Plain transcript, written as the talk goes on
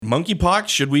Monkeypox,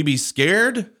 should we be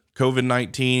scared?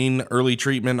 COVID-19, early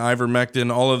treatment, ivermectin,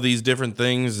 all of these different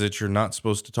things that you're not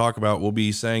supposed to talk about. We'll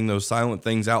be saying those silent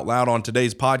things out loud on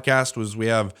today's podcast. We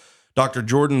have Dr.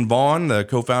 Jordan Vaughn, the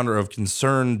co-founder of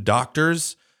Concerned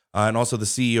Doctors, and also the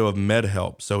CEO of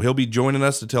Medhelp. So he'll be joining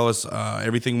us to tell us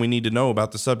everything we need to know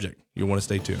about the subject. You'll want to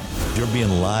stay tuned. You're being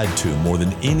lied to more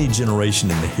than any generation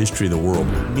in the history of the world.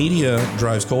 Media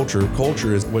drives culture.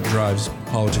 Culture is what drives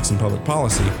politics and public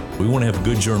policy. We want to have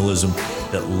good journalism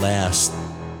that lasts.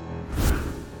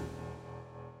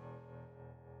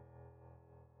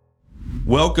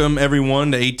 Welcome,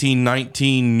 everyone, to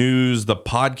 1819 News, the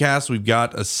podcast. We've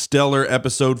got a stellar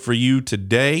episode for you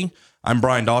today. I'm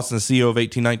Brian Dawson, the CEO of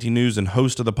 1819 News and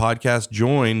host of the podcast,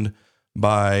 joined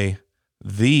by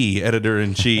the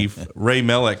editor-in-chief, Ray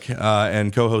Mellick,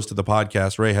 and co-host of the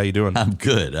podcast. Ray, how you doing? I'm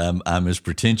good. I'm as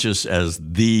pretentious as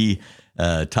the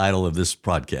title of this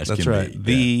podcast That's can right.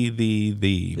 be.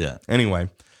 The. Yeah. Anyway,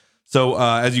 so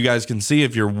as you guys can see,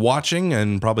 if you're watching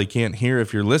and probably can't hear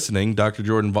if you're listening, Dr.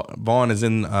 Jordan Vaughn is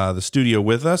in the studio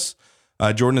with us.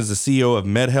 Jordan is the CEO of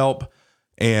Medhelp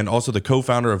and also the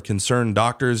co-founder of Concerned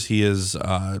Doctors. He is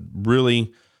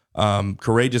really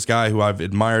courageous guy who I've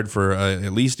admired for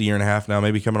at least a year and a half now,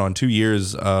 maybe coming on 2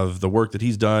 years of the work that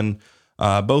he's done,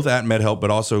 both at Medhelp,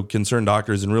 but also Concerned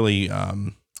Doctors, and really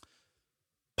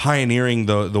pioneering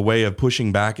the way of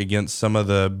pushing back against some of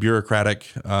the bureaucratic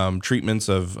treatments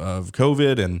of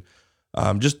COVID, and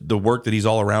just the work that he's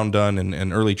all around done,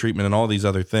 and early treatment and all these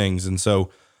other things. And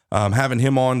so having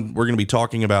him on, we're going to be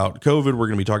talking about COVID. We're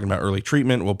going to be talking about early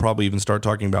treatment. We'll probably even start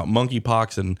talking about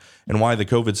monkeypox and why the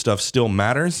COVID stuff still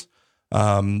matters.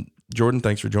 Jordan,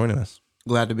 thanks for joining us.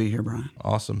 Glad to be here, Brian.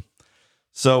 Awesome.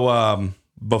 So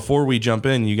before we jump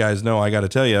in, you guys know I got to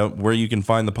tell you where you can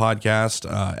find the podcast,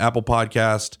 Apple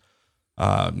Podcast,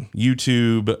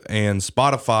 YouTube, and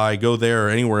Spotify. Go there or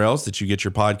anywhere else that you get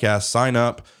your podcast. Sign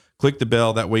up. Click the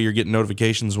bell. That way you're getting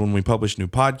notifications when we publish new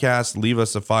podcasts. Leave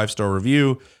us a 5-star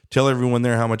review. Tell everyone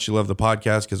there how much you love the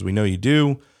podcast, because we know you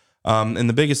do. And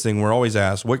the biggest thing, we're always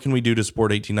asked, what can we do to support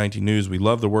 1819 News? We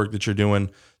love the work that you're doing.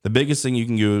 The biggest thing you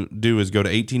can do is go to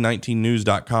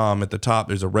 1819news.com. At the top,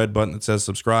 there's a red button that says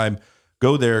subscribe.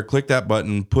 Go there, click that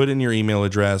button, put in your email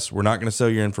address. We're not going to sell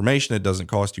your information. It doesn't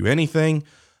cost you anything.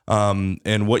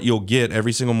 And what you'll get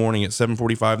every single morning at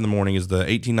 7:45 in the morning is the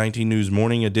 1819 News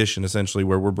Morning Edition, essentially,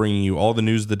 where we're bringing you all the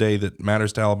news of the day that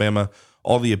matters to Alabama,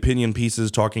 all the opinion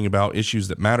pieces talking about issues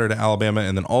that matter to Alabama,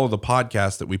 and then all of the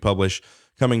podcasts that we publish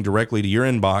coming directly to your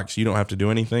inbox. You don't have to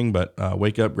do anything but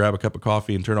wake up, grab a cup of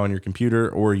coffee, and turn on your computer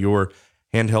or your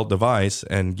handheld device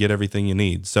and get everything you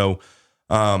need. So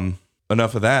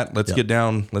enough of that. Let's get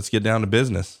down to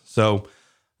business. So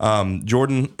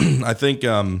Jordan, I think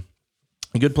a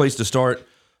good place to start.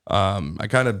 I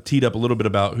kind of teed up a little bit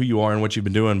about who you are and what you've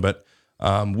been doing, but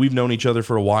we've known each other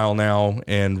for a while now,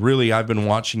 and really I've been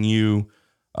watching you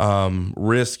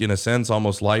risk, in a sense,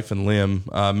 almost life and limb,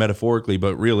 metaphorically,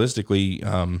 but realistically,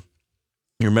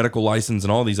 your medical license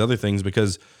and all these other things,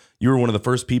 because you were one of the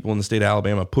first people in the state of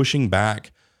Alabama pushing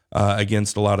back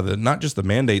against a lot of not just the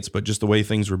mandates, but just the way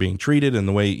things were being treated and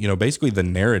the way, basically the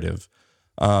narrative.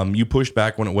 You pushed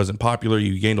back when it wasn't popular.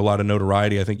 You gained a lot of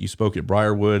notoriety. I think you spoke at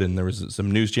Briarwood, and there was some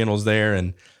news channels there.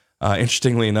 And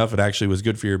interestingly enough, it actually was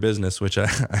good for your business, which I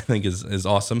think is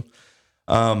awesome.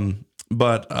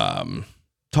 But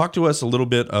talk to us a little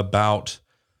bit about,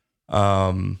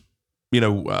 when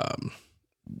you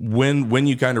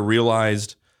kind of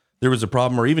realized there was a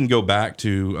problem, or even go back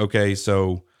to, okay,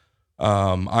 so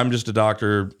I'm just a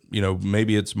doctor.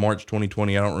 Maybe it's March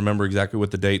 2020. I don't remember exactly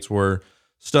what the dates were.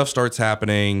 Stuff starts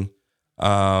happening,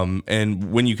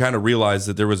 and when you kind of realize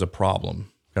that there was a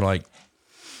problem, kind of like.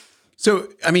 So,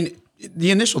 I mean,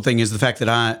 the initial thing is the fact that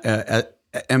I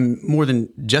am more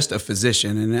than just a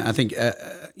physician, and I think,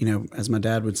 as my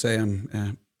dad would say,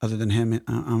 other than him,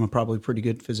 I'm a probably pretty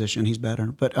good physician. He's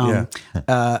better, but and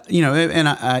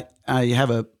I have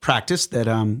a practice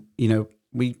that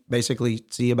we basically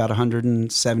see about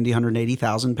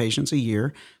 180,000 patients a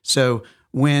year. So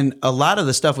when a lot of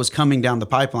the stuff was coming down the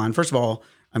pipeline, first of all,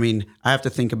 I mean, I have to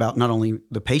think about not only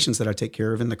the patients that I take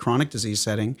care of in the chronic disease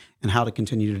setting and how to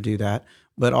continue to do that,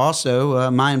 but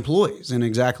also my employees and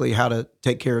exactly how to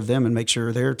take care of them and make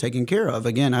sure they're taken care of.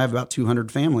 Again, I have about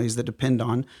 200 families that depend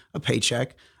on a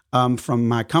paycheck from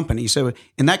my company. So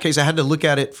in that case, I had to look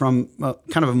at it from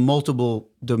kind of multiple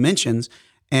dimensions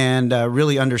and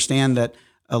really understand that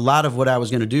a lot of what I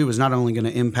was going to do was not only going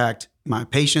to impact my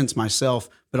patients, myself,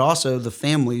 but also the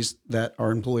families that are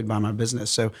employed by my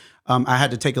business. So I had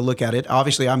to take a look at it.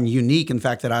 Obviously, I'm unique in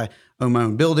fact that I own my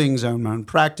own buildings, I own my own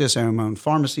practice, I own my own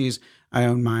pharmacies, I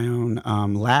own my own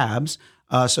labs.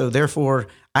 So therefore,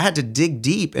 I had to dig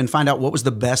deep and find out what was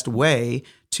the best way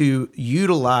to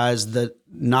utilize the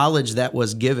knowledge that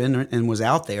was given and was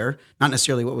out there, not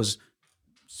necessarily what was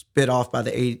spit off by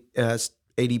the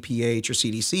ADPH or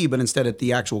CDC, but instead at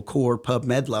the actual core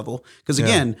PubMed level. Because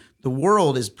again, the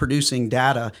world is producing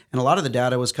data, and a lot of the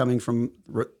data was coming from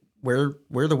where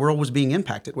the world was being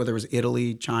impacted, whether it was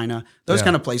Italy, China, those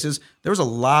kind of places. There was a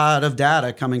lot of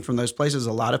data coming from those places,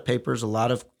 a lot of papers, a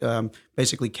lot of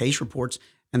basically case reports,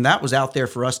 and that was out there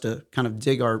for us to kind of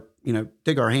dig our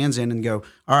hands in and go,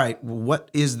 all right, well, what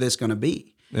is this going to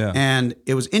be? Yeah. And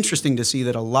it was interesting to see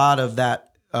that a lot of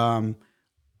that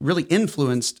really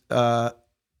influenced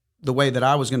the way that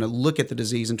I was going to look at the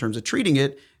disease in terms of treating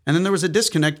it. And then there was a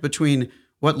disconnect between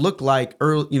what looked like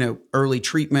early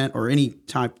treatment or any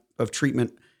type of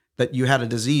treatment that you had a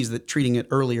disease that treating it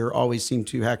earlier always seemed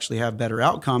to actually have better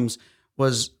outcomes,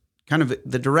 was kind of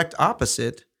the direct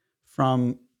opposite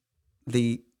from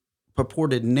the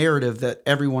purported narrative that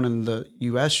everyone in the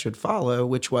U.S. should follow,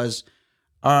 which was,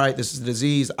 all right, this is a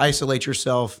disease, isolate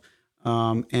yourself,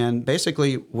 and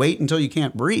basically wait until you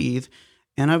can't breathe.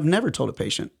 And I've never told a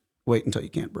patient, wait until you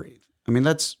can't breathe. I mean,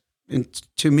 that's,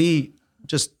 to me,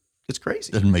 just, it's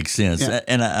crazy. Doesn't make sense. Yeah.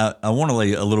 And I want to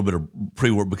lay a little bit of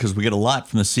pre-work because we get a lot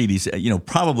from the CDC.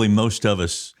 Probably most of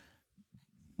us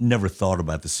never thought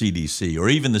about the CDC or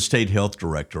even the state health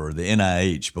director or the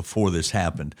NIH before this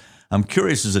happened. I'm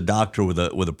curious, as a doctor with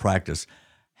a practice,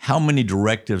 how many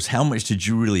directives, how much did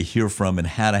you really hear from and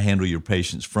how to handle your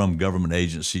patients from government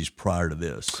agencies prior to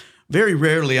this? Very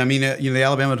rarely. I mean, the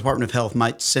Alabama Department of Health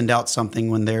might send out something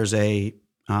when there's a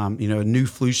new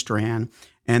flu strand,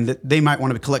 and that they might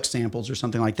want to collect samples or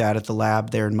something like that at the lab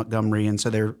there in Montgomery, and so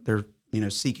they're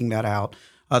seeking that out.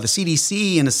 The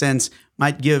CDC, in a sense,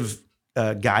 might give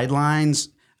guidelines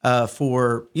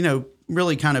for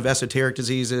really kind of esoteric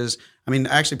diseases. I mean,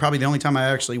 actually, probably the only time I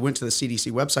actually went to the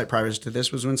CDC website prior to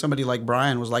this was when somebody like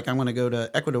Brian was like, I'm going to go to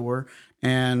Ecuador,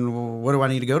 and what do I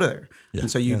need to go to there? Yeah.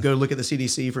 And so you go look at the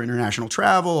CDC for international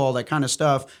travel, all that kind of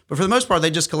stuff. But for the most part,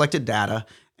 they just collected data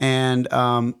and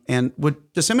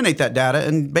would disseminate that data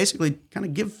and basically kind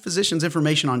of give physicians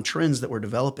information on trends that were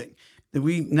developing. That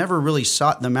we never really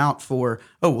sought them out for,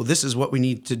 this is what we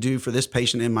need to do for this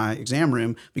patient in my exam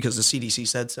room because the CDC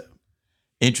said so.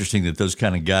 Interesting that those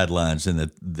kind of guidelines and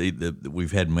that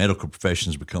we've had medical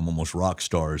professions become almost rock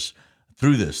stars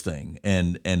through this thing.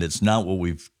 And it's not what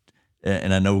we've,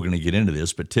 and I know we're going to get into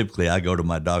this, but typically I go to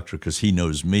my doctor because he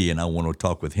knows me and I want to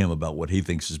talk with him about what he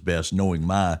thinks is best, knowing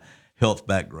my health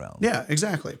background. Yeah,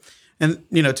 exactly. And,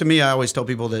 to me, I always tell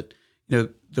people that,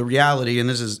 the reality, and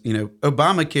this is,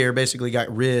 Obamacare basically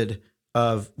got rid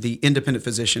of the independent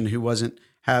physician who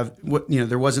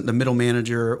there wasn't the middle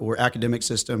manager or academic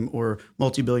system or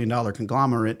multi-billion-dollar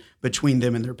conglomerate between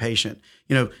them and their patient.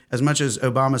 As much as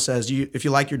Obama says, if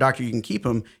you like your doctor, you can keep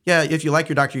him. Yeah, if you like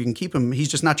your doctor, you can keep him. He's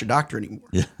just not your doctor anymore.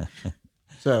 Yeah.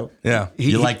 So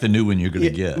you like the new one you're going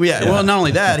to get. Yeah. Well, not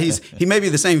only that, he may be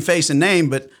the same face and name,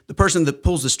 but the person that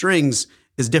pulls the strings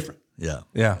is different. Yeah.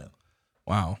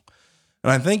 Wow.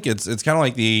 And I think it's kind of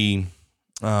like the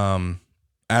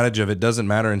adage of it doesn't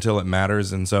matter until it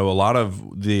matters. And so a lot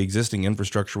of the existing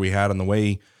infrastructure we had and the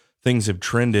way things have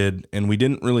trended, and we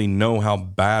didn't really know how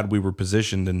bad we were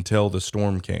positioned until the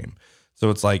storm came. So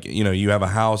it's like, you have a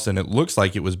house and it looks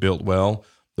like it was built well.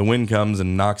 The wind comes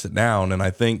and knocks it down. And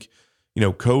I think,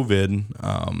 COVID,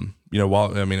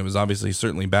 while, it was obviously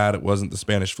certainly bad. It wasn't the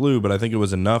Spanish flu, but I think it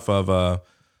was enough of a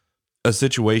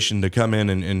situation to come in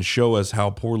and show us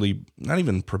how poorly, not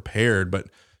even prepared, but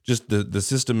just the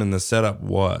system and the setup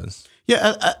was.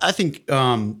 Yeah, I think,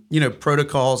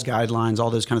 protocols, guidelines,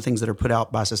 all those kind of things that are put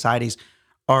out by societies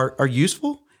are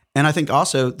useful. And I think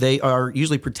also they are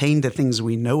usually pertain to things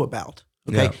we know about.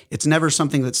 Okay. Yeah. It's never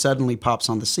something that suddenly pops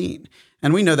on the scene.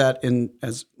 And we know that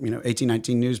as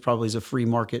 1819 News probably is a free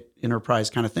market enterprise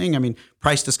kind of thing. I mean,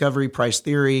 price discovery, price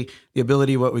theory, the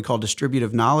ability, what we call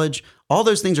distributive knowledge, all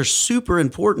those things are super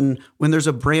important when there's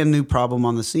a brand new problem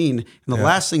on the scene. And the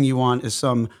last thing you want is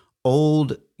some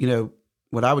old,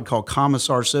 what I would call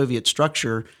commissar Soviet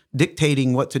structure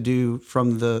dictating what to do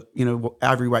from the,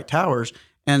 ivory white towers.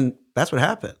 And that's what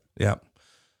happened. Yeah.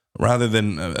 Rather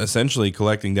than essentially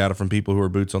collecting data from people who are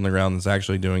boots on the ground that's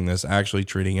actually doing this, actually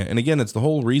treating it. And again, it's the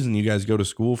whole reason you guys go to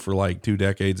school for like 2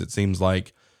 decades, it seems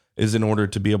like, is in order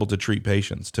to be able to treat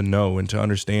patients, to know and to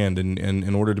understand. And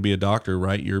in order to be a doctor,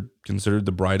 right, you're considered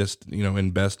the brightest,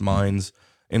 and best minds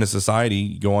in a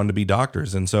society go on to be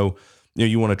doctors. And so,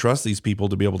 you want to trust these people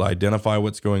to be able to identify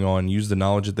what's going on, use the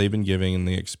knowledge that they've been giving and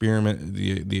the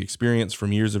experience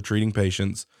from years of treating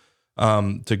patients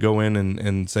to go in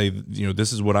and say,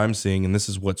 this is what I'm seeing and this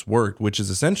is what's worked, which is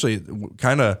essentially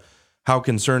kind of how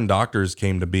concerned doctors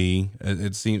came to be.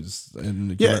 It seems. I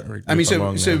mean,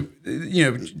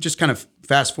 just kind of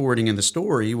fast forwarding in the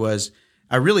story was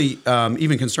I really,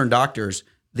 even concerned doctors.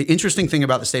 The interesting thing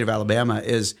about the state of Alabama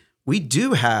is we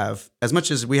do have, as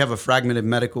much as we have a fragmented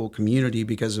medical community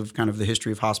because of kind of the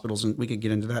history of hospitals, and we could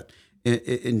get into that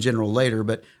in general later,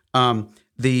 but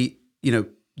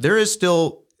there is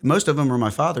still, most of them are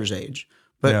my father's age,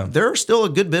 but there are still a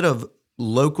good bit of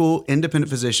local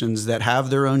independent physicians that have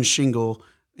their own shingle,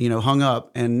 hung up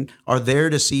and are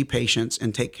there to see patients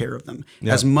and take care of them.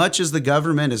 Yeah. As much as the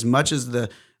government, as much as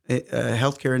the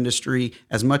healthcare industry,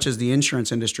 as much as the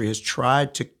insurance industry has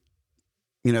tried to,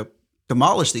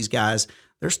 demolish these guys,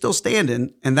 they're still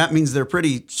standing. And that means they're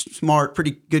pretty smart,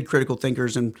 pretty good critical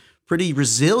thinkers and pretty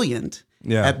resilient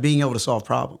at being able to solve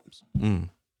problems.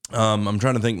 I'm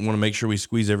trying to want to make sure we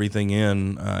squeeze everything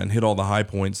in and hit all the high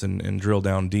points and drill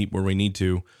down deep where we need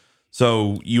to.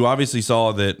 So you obviously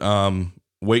saw that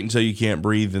wait until you can't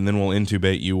breathe and then we'll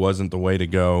intubate you wasn't the way to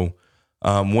go.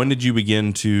 When did you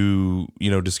begin to,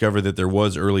 discover that there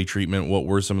was early treatment? What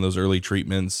were some of those early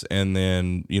treatments? And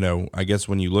then, I guess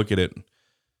when you look at it,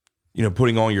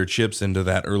 putting all your chips into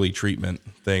that early treatment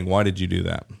thing, why did you do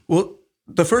that? Well,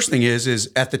 the first thing is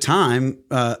at the time,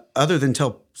 other than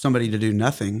tell somebody to do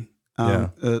nothing,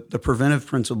 the preventive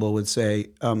principle would say,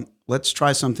 let's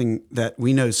try something that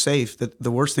we know is safe, that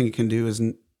the worst thing it can do is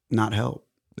not help.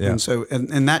 Yeah. And so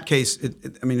in that case,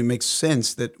 it makes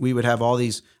sense that we would have all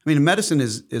these. Medicine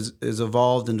is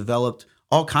evolved and developed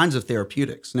all kinds of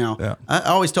therapeutics. Now, I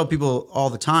always tell people all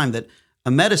the time that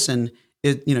a medicine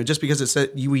is, just because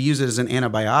we use it as an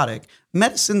antibiotic,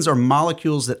 medicines are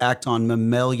molecules that act on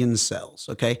mammalian cells.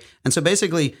 Okay, and so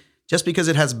basically, just because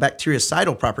it has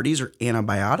bactericidal properties or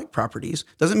antibiotic properties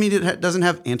doesn't mean it doesn't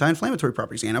have anti-inflammatory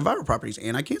properties, antiviral properties,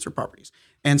 anti-cancer properties.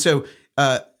 And so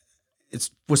it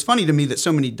was funny to me that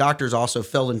so many doctors also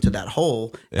fell into that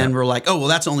hole and were like, oh, well,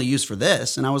 that's only used for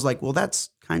this. And I was like, well,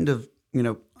 that's kind of,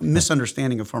 a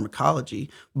misunderstanding of pharmacology.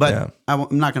 But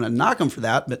I'm not going to knock them for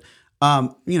that. But,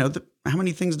 how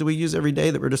many things do we use every day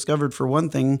that were discovered for one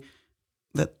thing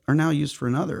that are now used for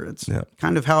another? It's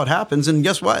kind of how it happens. And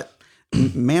guess what?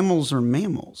 Mammals are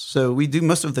mammals. So we do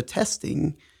most of the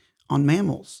testing on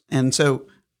mammals. And so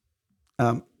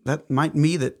that might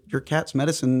mean that your cat's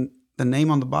medicine, the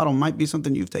name on the bottle might be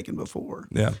something you've taken before.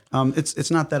 Yeah. It's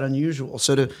not that unusual.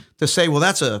 So to say, well,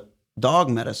 that's a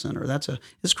dog medicine or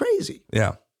it's crazy.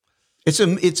 Yeah. It's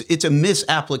a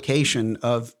misapplication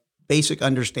of basic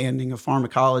understanding of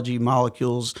pharmacology,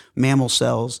 molecules, mammal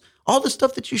cells, all the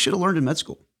stuff that you should have learned in med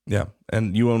school. Yeah.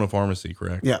 And you own a pharmacy,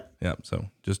 correct? Yeah. Yeah. So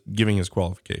just giving his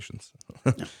qualifications.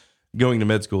 Going to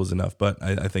med school is enough, but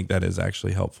I think that is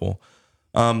actually helpful.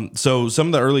 So some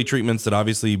of the early treatments that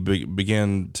obviously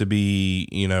began to be,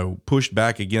 pushed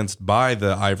back against by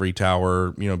the ivory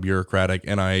tower, bureaucratic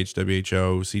NIH,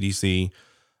 WHO, CDC,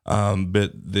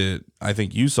 but I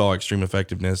think you saw extreme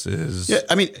effectiveness is. Yeah,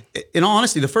 in all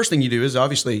honesty, the first thing you do is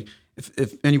obviously,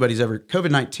 if anybody's ever,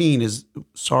 COVID-19 is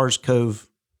SARS-CoV,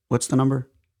 what's the number?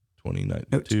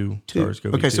 2019,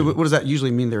 SARS-CoV-2. Okay, so what does that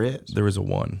usually mean there is? There is a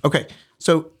 1. Okay,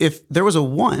 so if there was a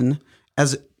 1,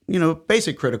 as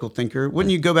basic critical thinker,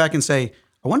 wouldn't you go back and say,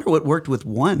 I wonder what worked with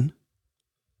 1?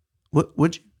 What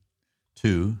would you?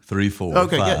 2, 3, 4.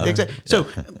 Okay, 5. yeah, exactly. So,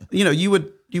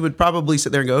 you would probably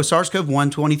sit there and go, oh,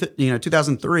 SARS-CoV-1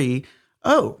 2003.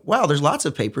 Oh, wow, there's lots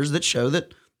of papers that show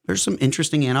that there's some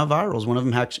interesting antivirals. One of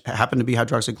them happened to be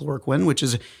hydroxychloroquine, which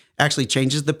actually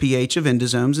changes the pH of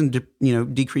endosomes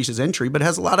and decreases entry, but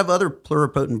has a lot of other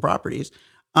pluripotent properties.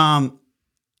 And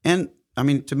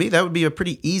to me, that would be a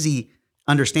pretty easy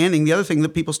understanding. The other thing that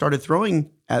people started throwing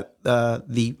at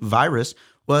the virus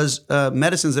was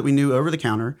medicines that we knew over the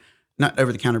counter, not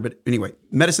over the counter, but anyway,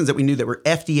 medicines that we knew that were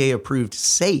FDA approved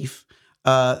safe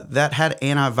that had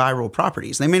antiviral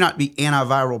properties. They may not be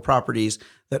antiviral properties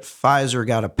that Pfizer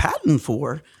got a patent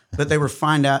for, but they were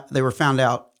found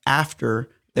out after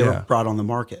they were brought on the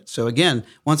market. So again,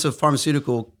 once a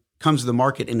pharmaceutical comes to the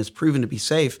market and is proven to be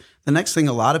safe, the next thing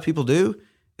a lot of people do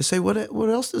is say, what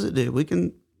else does it do? We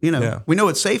can, we know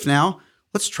it's safe now.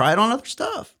 Let's try it on other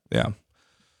stuff. Yeah.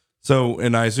 So,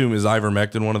 and I assume, is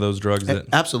ivermectin one of those drugs that?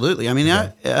 Absolutely.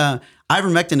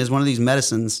 Ivermectin is one of these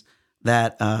medicines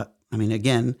that,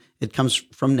 again, it comes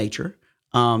from nature.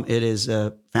 It is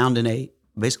found in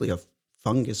basically a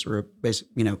fungus or was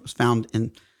found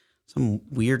in some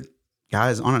weird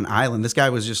guys on an island. This guy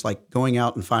was just like going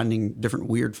out and finding different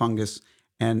weird fungus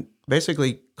and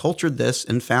basically cultured this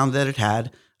and found that it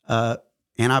had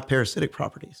anti-parasitic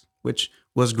properties, which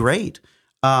was great.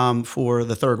 for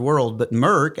the third world. But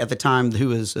Merck, at the time, who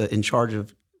was in charge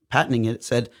of patenting it,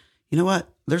 said, you know what?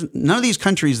 There's none of these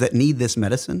countries that need this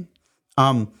medicine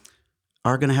are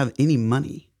going to have any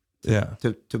money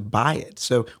to buy it.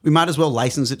 So we might as well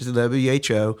license it to the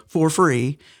WHO for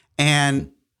free.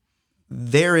 And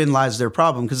therein lies their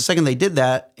problem, because the second they did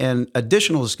that and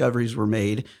additional discoveries were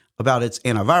made about its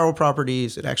antiviral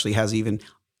properties, it actually has even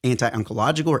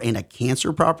anti-oncological or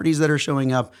anti-cancer properties that are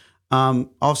showing up. All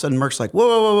of a sudden, Merck's like,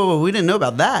 whoa, we didn't know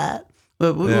about that.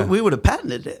 We would have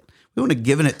patented it. We would have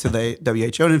given it to the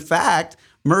WHO. And in fact,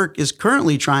 Merck is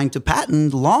currently trying to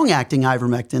patent long-acting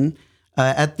ivermectin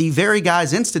at the very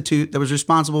guy's institute that was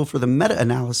responsible for the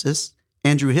meta-analysis,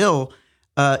 Andrew Hill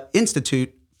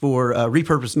Institute for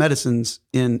Repurposed Medicines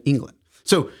in England.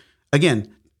 So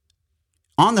again,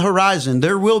 on the horizon,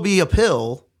 there will be a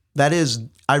pill that is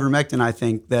ivermectin, I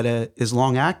think, that is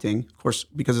long-acting. Of course,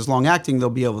 because it's long-acting, they'll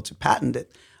be able to patent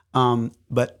it.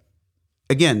 But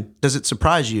again, does it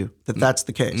surprise you that that's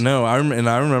the case? No, I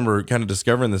remember kind of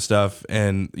discovering this stuff,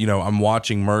 and I'm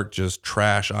watching Merck just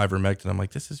trash ivermectin. I'm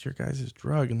like, this is your guys'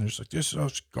 drug, and they're just like, this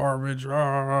is garbage.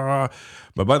 Rah.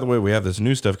 But by the way, we have this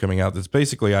new stuff coming out that's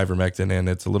basically ivermectin, and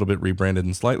it's a little bit rebranded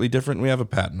and slightly different. We have a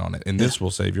patent on it, and this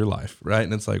will save your life, right?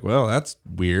 And it's like, well, that's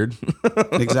weird.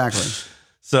 Exactly.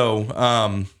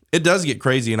 So it does get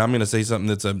crazy, and I'm going to say something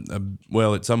that's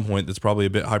at some point that's probably a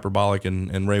bit hyperbolic,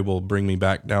 and Ray will bring me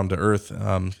back down to earth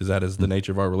because that is the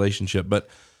nature of our relationship. But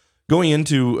going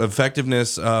into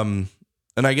effectiveness, and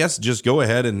I guess just go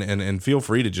ahead and feel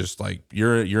free to just like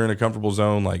you're in a comfortable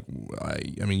zone. Like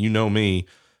I mean, you know me.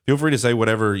 Feel free to say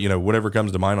whatever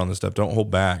comes to mind on this stuff. Don't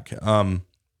hold back.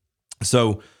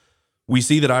 So we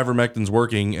see that ivermectin's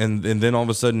working, and then all of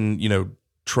a sudden,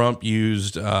 Trump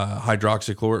used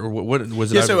hydroxychloroquine. Or what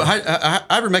was it? Yeah, so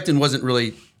ivermectin wasn't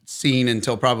really seen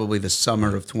until probably the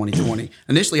summer of 2020.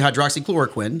 Initially,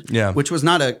 hydroxychloroquine, which was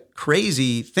not a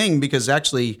crazy thing, because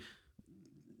actually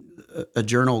a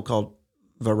journal called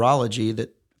Virology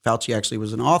that Fauci actually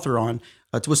was an author on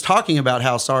was talking about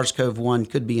how SARS-CoV-1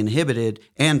 could be inhibited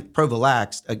and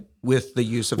prophylaxed with the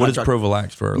use of What is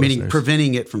prophylaxed for our meaning listeners?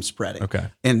 Preventing it from spreading. Okay.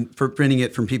 And preventing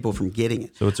it from people from getting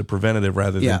it. So it's a preventative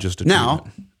rather than just a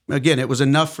treatment. Now, again, it was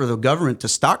enough for the government to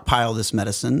stockpile this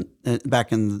medicine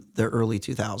back in the early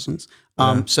 2000s.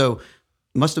 So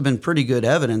must have been pretty good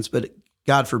evidence, but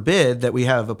God forbid that we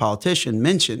have a politician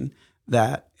mention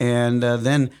that. And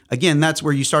then, again, that's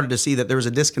where you started to see that there was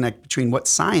a disconnect between what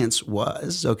science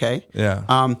was, okay?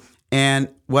 Yeah. And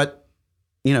what,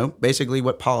 basically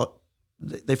what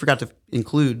they forgot to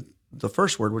include the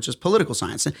first word, which is political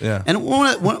science. Yeah. And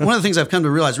one of the things I've come to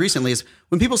realize recently is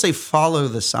when people say follow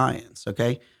the science,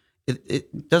 okay,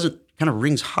 it doesn't kind of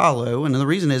rings hollow. And the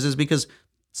reason is because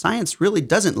science really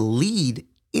doesn't lead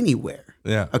anywhere.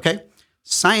 Yeah. Okay.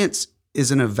 Science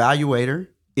is an evaluator.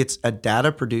 It's a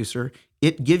data producer.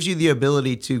 It gives you the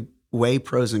ability to weigh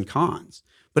pros and cons,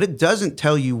 but it doesn't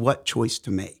tell you what choice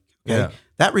to make. Okay. Yeah.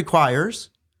 That requires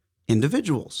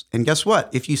individuals. And guess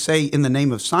what? If you say in the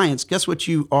name of science, guess what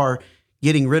you are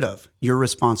getting rid of? Your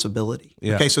responsibility.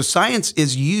 Yeah. Okay. So science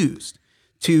is used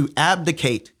to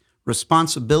abdicate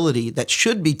responsibility that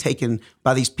should be taken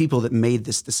by these people that made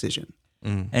this decision.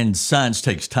 And science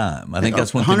takes time. I think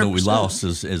that's one thing that we 100%. lost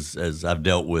as I've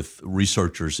dealt with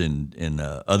researchers in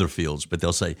other fields, but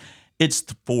they'll say it's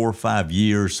 4 or 5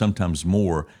 years, sometimes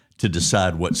more, to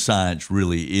decide what science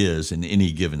really is in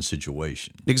any given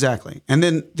situation. Exactly. And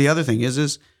then the other thing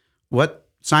is what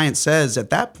science says at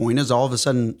that point is all of a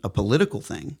sudden a political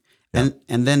thing. Yeah.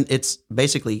 And then it's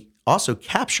basically also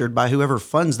captured by whoever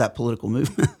funds that political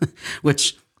movement,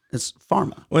 which is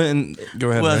pharma. Well, and go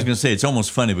ahead. Well, I was going to say, it's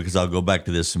almost funny because I'll go back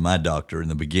to this in my doctor. In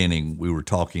the beginning, we were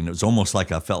talking. It was almost like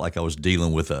I felt like I was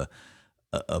dealing with a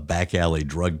back alley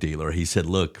drug dealer. He said,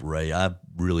 look, Ray, I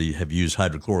really have used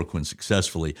hydrochloroquine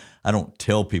successfully. I don't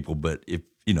tell people, but if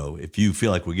you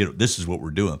feel like this is what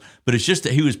we're doing. But it's just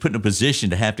that he was put in a position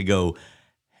to have to go,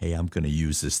 hey, I'm going to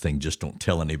use this thing. Just don't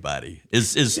tell anybody.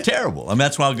 It's terrible. I mean,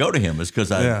 that's why I'll go to him, is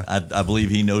because I believe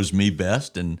he knows me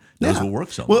best and knows what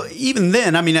works on me. Well, even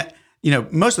then, I mean,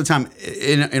 most of the time,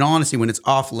 in all honesty, when it's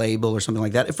off label or something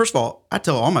like that, first of all, I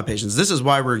tell all my patients, this is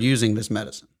why we're using this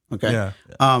medicine. Okay. Yeah.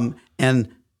 And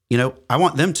I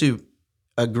want them to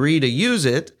agree to use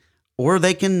it, or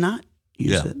they cannot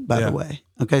use it, by the way.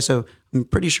 Okay. So I'm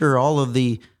pretty sure all of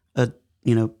the,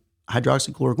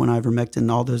 hydroxychloroquine,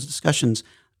 ivermectin, all those discussions,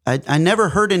 I never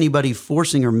heard anybody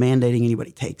forcing or mandating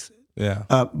anybody takes it.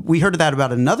 Yeah. We heard that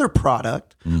about another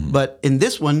product, but in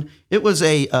this one, it was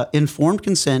a informed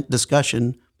consent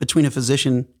discussion between a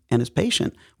physician and his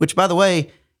patient, which, by the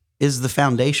way, is the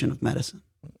foundation of medicine.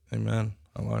 Amen.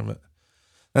 I love it.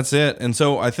 That's it. And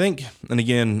so I think, and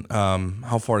again,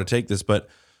 how far to take this, but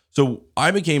so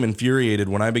I became infuriated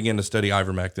when I began to study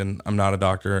ivermectin. I'm not a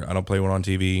doctor. I don't play one on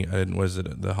TV. I didn't, was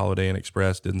it the Holiday Inn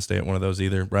Express? Didn't stay at one of those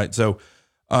either. Right. So,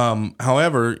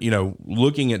 however,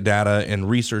 looking at data and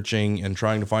researching and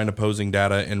trying to find opposing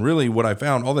data, and really what I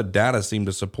found, all the data seemed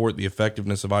to support the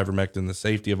effectiveness of ivermectin, the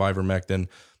safety of ivermectin,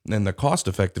 and the cost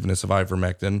effectiveness of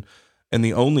ivermectin. And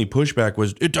the only pushback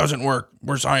was, it doesn't work.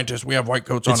 We're scientists. We have white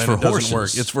coats on it. It doesn't work.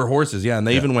 It's for horses. Yeah. And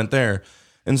they even went there.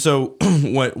 And so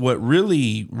what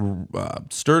really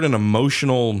stirred an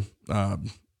emotional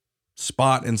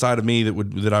spot inside of me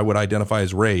that I would identify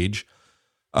as rage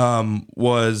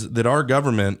was that our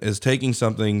government is taking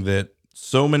something that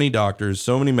so many doctors,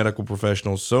 so many medical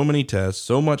professionals, so many tests,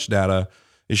 so much data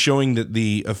is showing that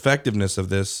the effectiveness of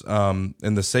this and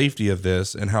the safety of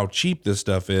this and how cheap this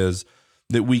stuff is,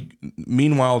 that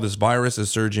meanwhile, this virus is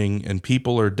surging and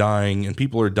people are dying in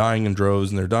droves,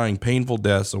 and they're dying painful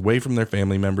deaths away from their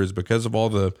family members because of all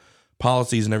the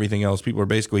policies and everything else. People are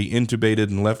basically intubated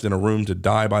and left in a room to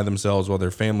die by themselves while their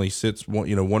family sits,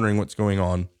 wondering what's going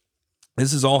on.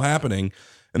 This is all happening,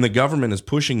 and the government is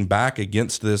pushing back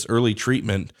against this early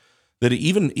treatment that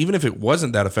even if it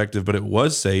wasn't that effective, but it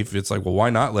was safe, it's like, well, why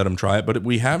not let them try it? But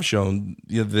we have shown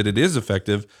that it is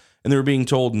effective, and they're being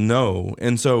told no.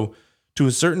 And so to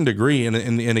a certain degree, and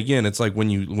again, it's like when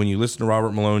you listen to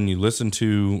Robert Malone, you listen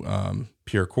to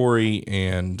Pierre Corey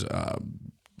and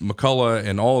McCullough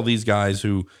and all of these guys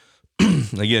who,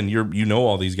 again,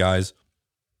 all these guys,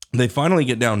 they finally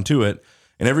get down to it,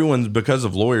 and everyone's, because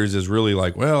of lawyers, is really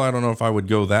like, well, I don't know if I would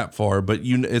go that far, but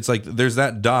it's like there's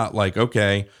that dot, like,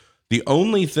 okay, the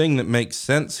only thing that makes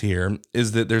sense here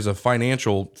is that there's a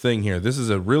financial thing here. This is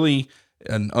an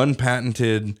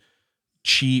unpatented,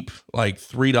 cheap, like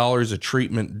 $3 a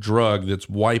treatment drug that's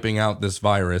wiping out this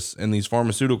virus, and these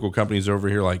pharmaceutical companies over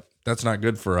here like, that's not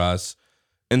good for us.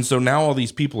 And so now all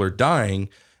these people are dying,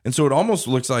 and so it almost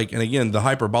looks like, and again, the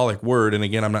hyperbolic word, and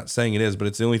again, I'm not saying it is, but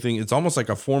it's the only thing, it's almost like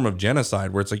a form of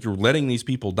genocide, where it's like you're letting these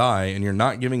people die and you're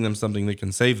not giving them something that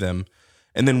can save them.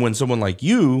 And then when someone like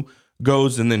you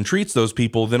goes and then treats those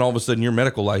people, then all of a sudden your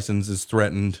medical license is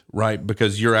threatened, right?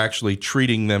 Because you're actually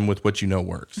treating them with what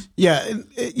works. Yeah,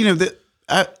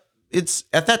 it's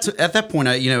at that point,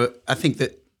 I think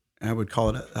that I would call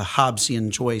it a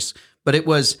Hobbesian choice, but it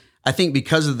was, I think,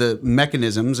 because of the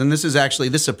mechanisms, and this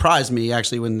surprised me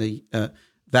actually when the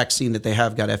vaccine that they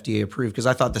have got FDA approved, because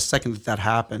I thought the second that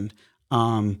happened,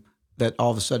 that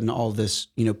all of a sudden all this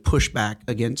pushback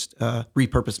against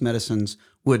repurposed medicines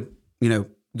would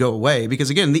go away, because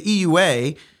again, the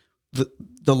EUA,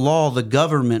 the law the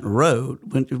government wrote,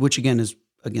 which again is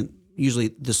usually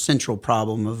the central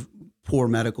problem of poor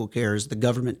medical care, is the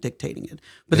government dictating it.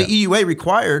 But the EUA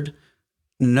required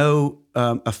no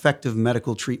effective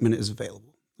medical treatment is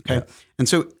available. Okay. Yeah. And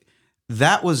so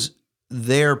that was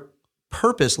their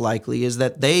purpose, likely, is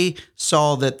that they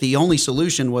saw that the only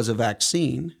solution was a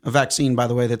vaccine, by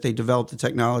the way, that they developed a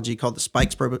technology called the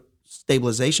spike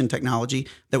stabilization technology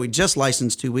that we just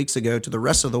licensed 2 weeks ago to the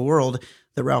rest of the world,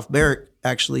 that Ralph Barrett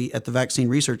actually at the Vaccine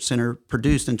Research Center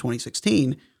produced in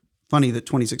 2016. Funny that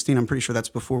 2016, I'm pretty sure that's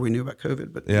before we knew about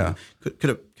COVID, but yeah, could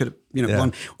have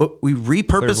blown. Well, we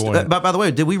repurposed. By the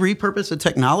way, did we repurpose the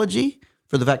technology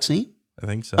for the vaccine? I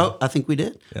think so. Oh, I think we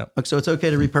did. Yeah. So it's okay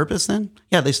to repurpose then?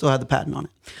 Yeah, they still had the patent on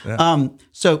it. Yeah.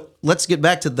 So let's get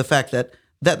back to the fact that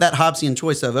Hobbesian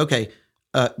choice of, okay,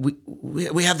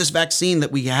 we have this vaccine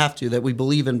that we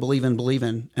believe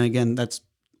in, and again, that's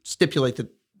stipulate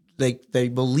that they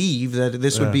believe that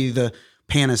this would be the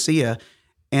panacea.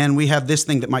 And we have this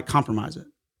thing that might compromise it.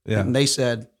 Yeah. And they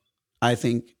said, I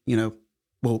think,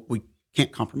 we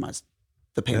can't compromise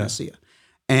the panacea.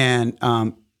 Yeah.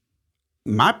 And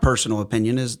my personal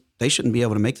opinion is they shouldn't be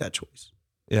able to make that choice.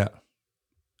 Yeah.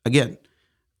 Again,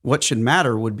 what should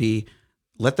matter would be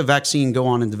let the vaccine go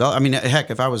on and develop. I mean,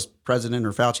 heck, if I was president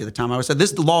or Fauci at the time, I would say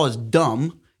this law is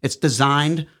dumb. It's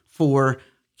designed for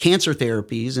cancer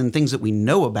therapies and things that we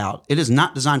know about. It is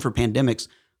not designed for pandemics.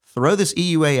 Throw this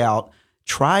EUA out.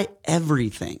 Try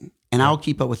everything, and I'll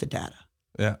keep up with the data.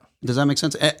 Yeah. Does that make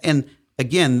sense? And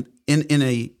again, in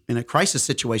a crisis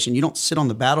situation, you don't sit on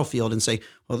the battlefield and say,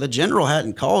 well, the general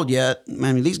hadn't called yet.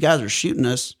 I mean, these guys are shooting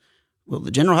us. Well,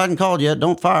 the general hadn't called yet.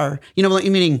 Don't fire.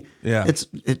 Meaning,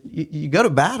 you go to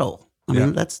battle. I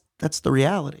mean, that's the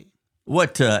reality.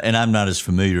 What, and I'm not as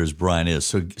familiar as Brian is,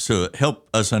 so help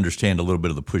us understand a little bit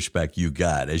of the pushback you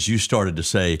got as you started to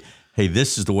say, hey,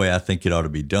 this is the way I think it ought to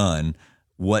be done.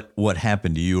 What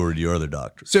happened to you or to your other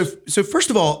doctors? So first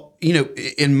of all,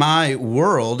 in my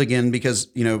world, again, because,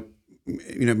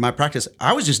 my practice,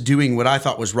 I was just doing what I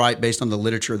thought was right based on the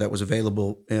literature that was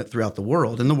available throughout the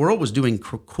world. And the world was doing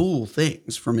cool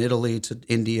things from Italy to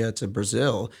India to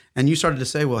Brazil. And you started to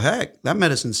say, well, heck, that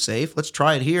medicine's safe. Let's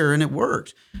try it here. And it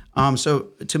worked.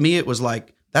 So to me, it was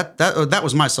like that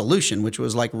was my solution, which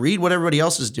was like read what everybody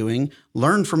else is doing,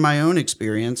 learn from my own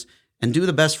experience, and do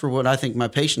the best for what I think my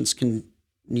patients can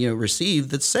receive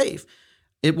that's safe.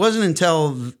 It wasn't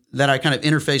until that I kind of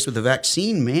interfaced with the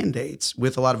vaccine mandates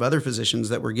with a lot of other physicians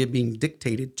that were being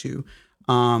dictated to,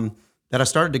 that I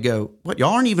started to go, what,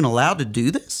 y'all aren't even allowed to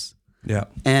do this? Yeah.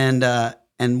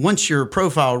 And once your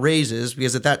profile raises,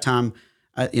 because at that time,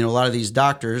 a lot of these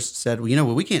doctors said,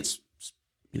 well, we can't,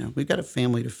 we've got a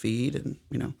family to feed and,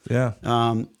 Yeah.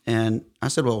 And I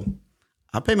said, well,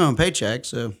 I pay my own paycheck.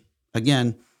 So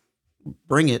again,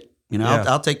 bring it,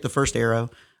 I'll take the first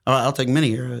arrow. I'll take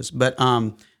many arrows, but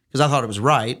because I thought it was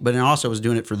right, but I also was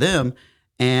doing it for them.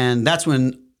 And that's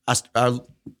when I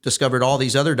discovered all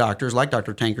these other doctors like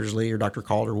Dr. Tankersley or Dr.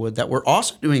 Calderwood that were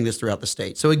also doing this throughout the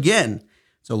state. So again,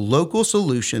 it's a local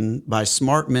solution by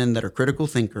smart men that are critical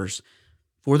thinkers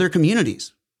for their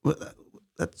communities.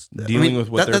 That's dealing with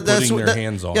what they're putting their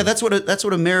hands on. Yeah, that's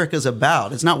what America's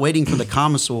about. It's not waiting for the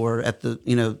commissar at the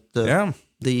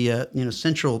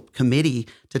central committee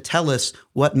to tell us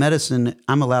what medicine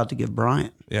I'm allowed to give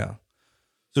Brian. Yeah.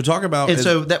 So talk about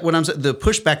so that what I'm saying, the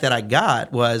pushback that I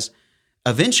got was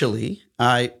eventually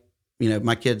my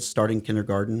kids starting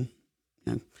kindergarten.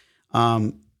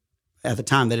 At the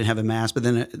time they didn't have a mask, but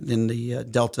then the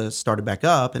Delta started back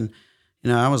up, and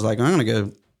I was like, I'm going to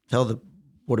go tell the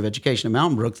Board of Education of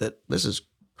Mountain Brook that this is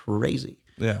crazy.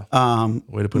 Yeah.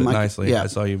 Way to put it nicely. Yeah. I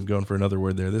saw you going for another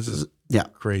word there. This is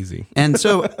crazy. And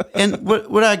so,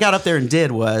 what I got up there and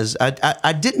did was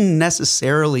I didn't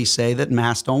necessarily say that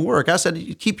masks don't work. I said,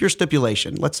 you keep your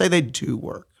stipulation. Let's say they do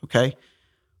work. Okay.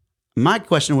 My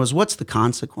question was, what's the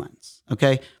consequence?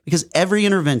 Okay. Because every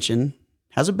intervention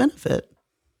has a benefit,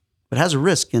 but has a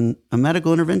risk. And a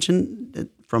medical intervention,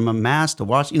 from a mask to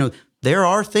wash, there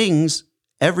are things,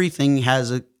 everything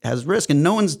has risk, and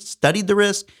no one's studied the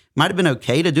risk. Might have been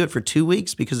okay to do it for 2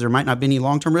 weeks because there might not be any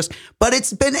long-term risk, but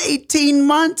it's been 18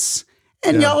 months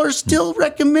and y'all are still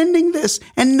recommending this,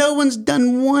 and no one's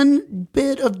done one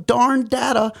bit of darn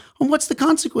data on what's the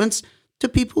consequence to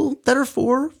people that are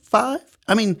 4, 5.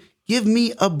 I mean, give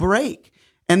me a break.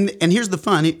 And here's the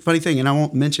funny thing, and I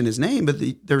won't mention his name, but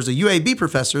there's a UAB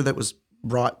professor that was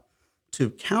brought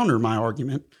to counter my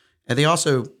argument, and they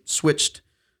also switched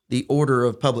the order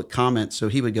of public comment, so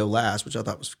he would go last, which I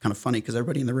thought was kind of funny because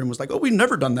everybody in the room was like, "Oh, we've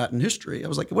never done that in history." I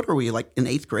was like, "What are we, like in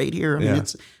 8th grade here?" I mean,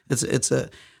 it's a.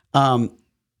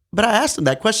 But I asked him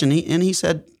that question, and he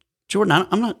said, "Jordan,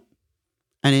 I'm not."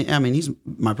 And I mean, he's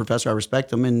my professor. I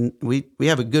respect him, and we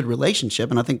have a good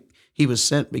relationship. And I think he was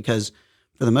sent because,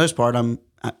 for the most part,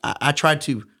 I tried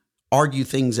to argue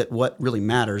things at what really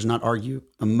matters, not argue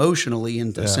emotionally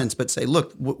in a sense, but say,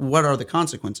 "Look, what are the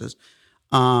consequences?"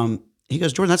 He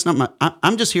goes, "Jordan, that's not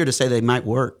I'm just here to say they might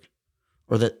work,"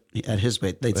 or that at his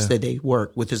rate, they'd say they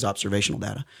work with his observational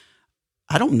data.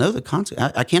 I don't know the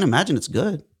consequence. I can't imagine it's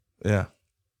good. Yeah.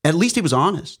 At least he was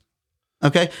honest.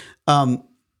 Okay.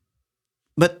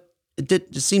 But it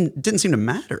didn't seem to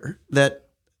matter that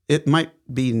it might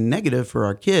be negative for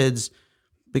our kids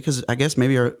because I guess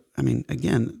maybe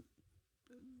again,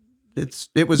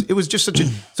 it was just such a,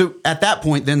 so at that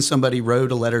point, then somebody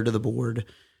wrote a letter to the Board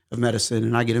of Medicine,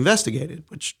 and I get investigated,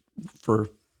 which for,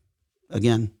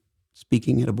 again,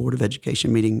 speaking at a Board of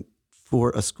Education meeting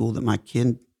for a school that my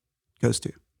kid goes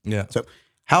to. Yeah. So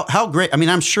how great, I mean,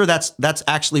 I'm sure that's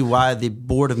actually why the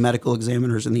Board of Medical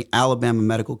Examiners and the Alabama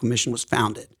Medical Commission was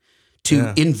founded,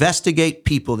 to investigate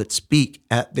people that speak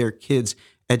at their kids'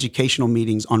 educational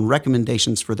meetings on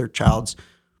recommendations for their child's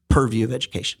purview of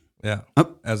education. Yeah.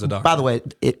 As a doctor. By the way,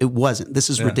 it wasn't. This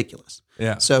is ridiculous.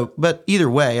 Yeah. So, but either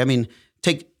way, I mean,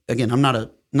 again, I'm not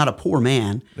a poor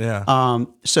man. Yeah.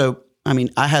 So, I mean,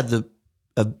 I had the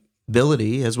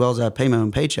ability, as well as I pay my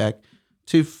own paycheck,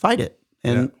 to fight it.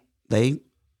 And they,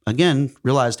 again,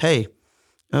 realized, hey,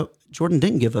 Jordan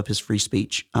didn't give up his free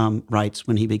speech rights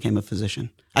when he became a physician.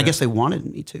 I guess they wanted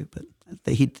me to, but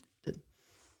he did.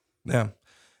 Yeah.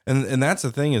 And that's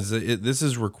the thing is this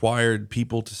has required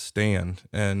people to stand.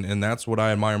 And that's what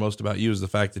I admire most about you is the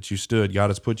fact that you stood. God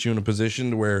has put you in a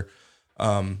position to where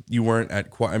you weren't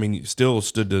you still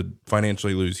stood to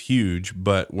financially lose huge,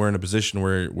 but we're in a position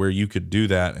where you could do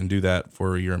that and do that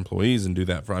for your employees and do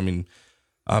that for,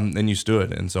 and you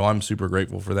stood. And so I'm super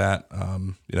grateful for that.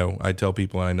 I tell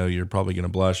people, and I know you're probably going to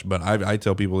blush, but I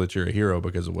tell people that you're a hero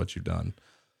because of what you've done.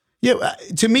 Yeah,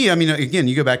 to me, I mean, again,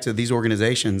 you go back to these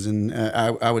organizations, and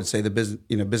I would say the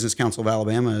Business Council of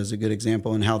Alabama is a good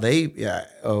example in how they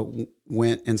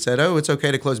went and said, "Oh, it's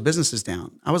okay to close businesses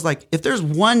down." I was like, if there's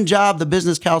one job the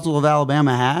Business Council of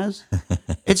Alabama has,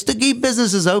 it's to keep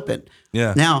businesses open.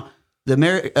 Yeah. Now,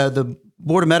 the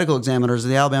Board of Medical Examiners,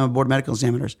 the Alabama Board of Medical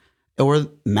Examiners, or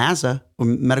MASA, or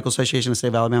Medical Association of the State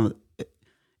of Alabama,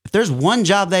 if there's one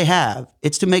job they have,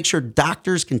 it's to make sure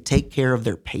doctors can take care of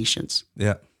their patients.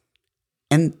 Yeah.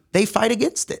 And they fight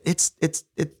against it.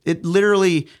 It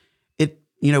literally,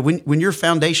 when your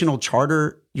foundational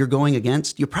charter you're going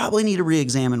against, you probably need to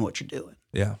re-examine what you're doing.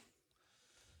 Yeah.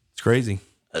 It's crazy.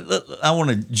 I want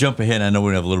to jump ahead. I know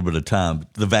we have a little bit of time.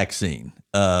 But the vaccine,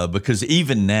 because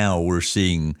even now we're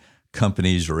seeing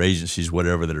companies or agencies,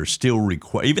 whatever, that are still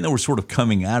required, even though we're sort of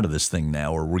coming out of this thing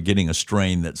now, or we're getting a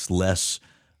strain that's less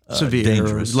severe,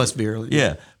 dangerous, less virulent.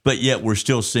 Yeah, but yet we're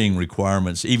still seeing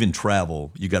requirements. Even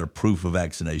travel, you got a proof of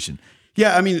vaccination.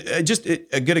 Yeah, I mean, just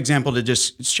a good example to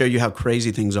just show you how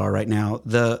crazy things are right now.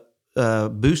 The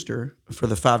booster for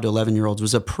the 5 to 11-year-olds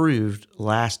was approved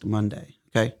last Monday,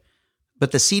 okay?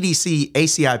 But the CDC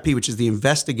ACIP, which is the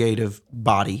investigative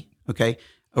body, okay,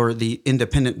 or the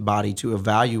independent body to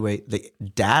evaluate the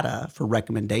data for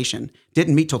recommendation,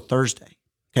 didn't meet till Thursday,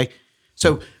 okay?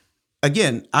 So,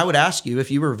 again, I would ask you,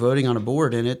 if you were voting on a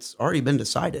board and it's already been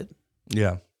decided,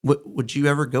 Yeah. would you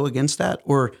ever go against that?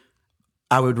 Or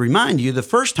I would remind you, the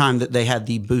first time that they had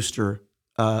the booster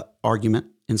argument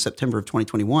in September of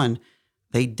 2021,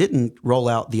 they didn't roll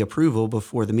out the approval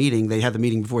before the meeting. They had the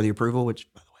meeting before the approval,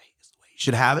 which, by the way, is the way you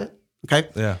should have it. Okay.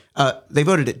 Yeah. They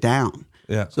voted it down.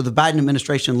 Yeah. So the Biden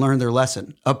administration learned their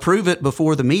lesson. Approve it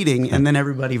before the meeting, and then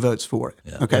everybody votes for it.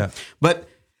 Yeah. Okay. Yeah. But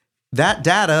that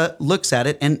data looks at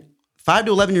it, and 5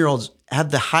 to 11-year-olds have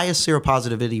the highest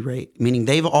seropositivity rate, meaning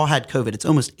they've all had COVID. It's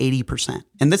almost 80%.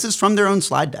 And this is from their own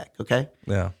slide deck, okay?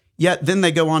 Yeah. Yet then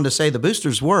they go on to say the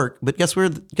boosters work, but guess who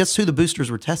the boosters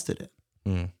were tested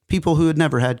in? People who had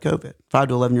never had COVID, 5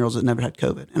 to 11-year-olds that never had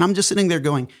COVID. And I'm just sitting there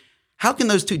going, how can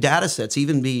those two data sets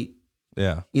even be,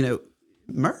 Yeah.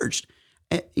 merged,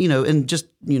 and just,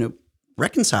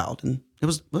 reconciled? And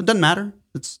it doesn't matter.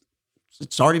 It's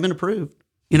already been approved.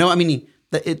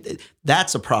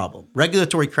 That's a problem.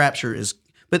 Regulatory crapshoot is,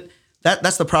 but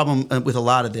that's the problem with a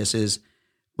lot of this is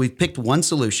we've picked one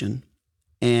solution,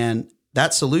 and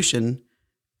that solution,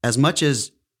 as much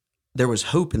as there was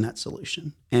hope in that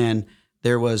solution, and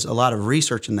there was a lot of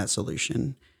research in that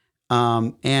solution,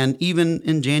 and even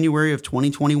in January of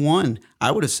 2021,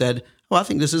 I would have said, well, I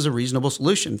think this is a reasonable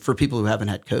solution for people who haven't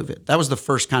had COVID. That was the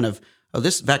first kind of,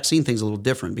 this vaccine thing's a little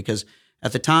different, because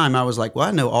at the time, I was like, well,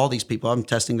 I know all these people. I'm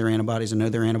testing their antibodies. I know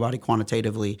their antibody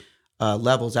quantitatively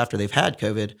levels after they've had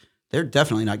COVID. They're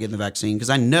definitely not getting the vaccine, because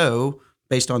I know,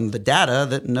 based on the data,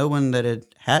 that no one that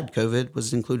had COVID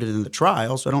was included in the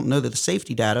trial. So I don't know that the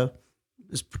safety data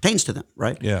pertains to them,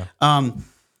 right? Yeah.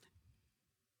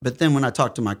 But then when I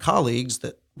talked to my colleagues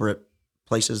that were at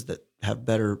places that have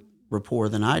better rapport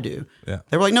than I do, Yeah.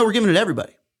 they were like, no, we're giving it to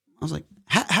everybody. I was like,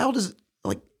 how does it,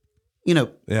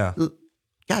 Yeah.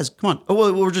 guys, come on.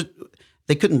 Oh, well,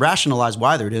 they couldn't rationalize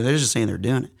why they're doing it. They're just saying they're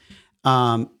doing it.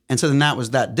 And so then that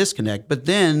was that disconnect. But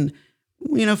then,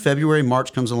 February,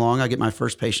 March comes along. I get my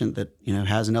first patient that,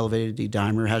 has an elevated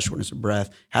D-dimer, has shortness of breath,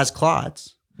 has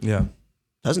clots, Yeah.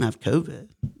 doesn't have COVID,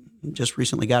 just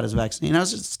recently got his vaccine. I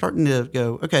was just starting to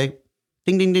go, okay,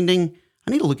 ding, ding, ding, ding.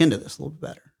 I need to look into this a little bit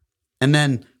better. And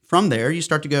then from there, you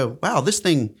start to go, wow, this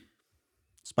thing,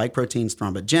 spike protein's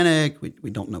thrombogenic. We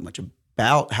don't know much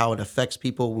about how it affects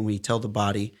people when we tell the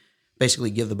body,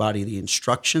 basically give the body the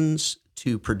instructions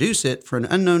to produce it for an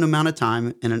unknown amount of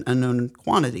time in an unknown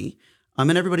quantity.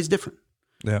 And everybody's different.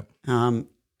 Yeah.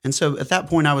 And so at that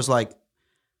point, I was like,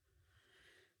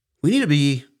 we need to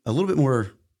be a little bit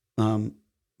more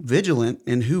vigilant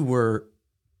in who we're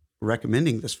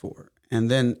recommending this for. And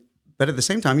then, but at the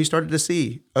same time, you started to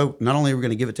see, not only are we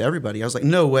going to give it to everybody, I was like,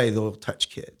 no way they'll touch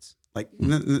kids. Like,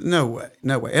 no way.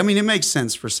 I mean, it makes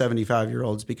sense for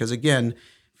 75-year-olds because, again,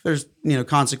 if there's,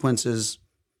 consequences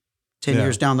 10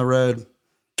 years down the road,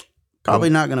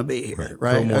 probably not going to be here,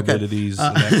 right? Comorbidities,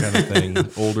 that kind of thing.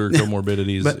 Older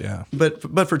comorbidities,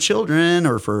 But for children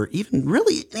or for even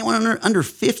really anyone under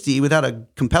 50 without a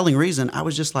compelling reason, I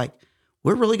was just like,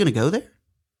 we're really going to go there?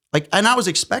 Like, and I was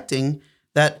expecting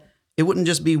that it wouldn't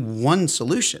just be one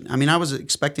solution. I mean, I was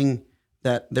expecting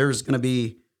that there's going to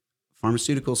be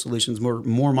pharmaceutical solutions, more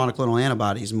monoclonal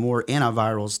antibodies, more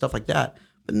antivirals, stuff like that.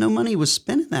 But no money was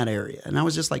spent in that area. And I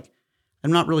was just like,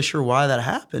 I'm not really sure why that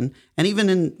happened. And even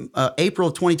in April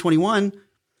of 2021,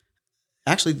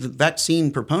 actually the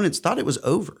vaccine proponents thought it was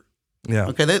over. Yeah.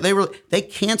 Okay. They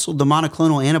canceled the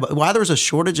monoclonal antibody. Why there was a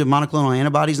shortage of monoclonal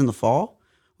antibodies in the fall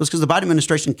was because the Biden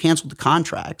administration canceled the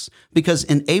contracts because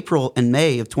in April and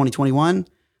May of 2021,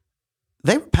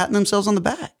 they were patting themselves on the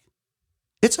back.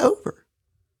 It's over.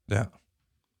 Yeah.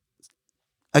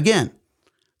 Again,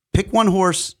 pick one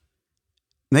horse,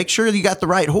 make sure you got the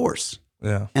right horse.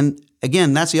 Yeah. And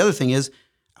again, that's the other thing is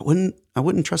I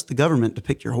wouldn't trust the government to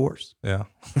pick your horse. Yeah.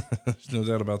 There's no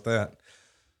doubt about that.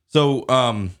 So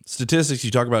statistics,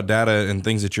 you talk about data and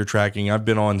things that you're tracking. I've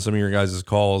been on some of your guys'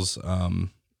 calls,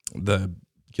 the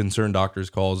concerned doctors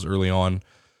calls early on.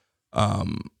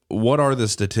 What are the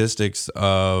statistics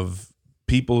of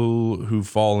people who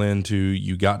fall into,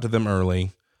 you got to them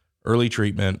early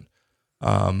treatment,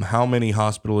 how many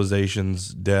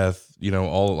hospitalizations, death,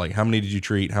 all like how many did you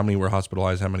treat? How many were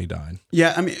hospitalized? How many died?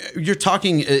 Yeah. I mean, you're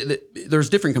talking, there's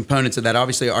different components of that.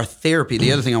 Obviously our therapy,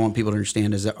 the other thing I want people to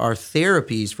understand is that our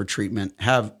therapies for treatment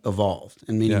have evolved,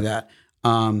 and meaning that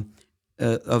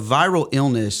a viral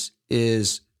illness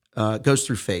goes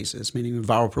through phases, meaning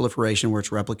viral proliferation where it's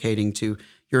replicating to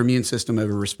your immune system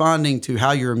over responding to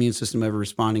how your immune system over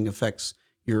responding affects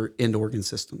your end organ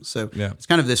system. So it's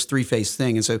kind of this 3-phase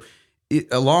thing. And so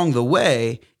along the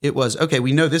way, it was, okay,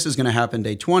 we know this is going to happen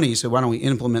day 20, so why don't we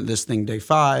implement this thing day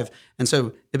 5? And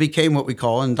so it became what we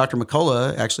call, and Dr.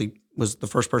 McCullough actually was the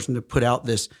first person to put out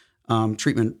this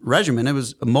treatment regimen. It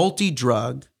was a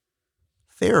multi-drug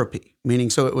therapy, meaning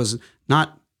so it was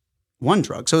not one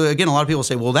drug. So again, a lot of people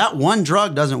say, well, that one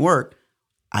drug doesn't work.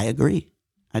 I agree.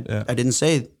 I didn't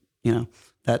say,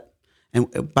 that.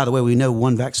 And by the way, we know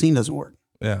one vaccine doesn't work.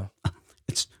 Yeah.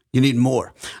 You need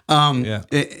more.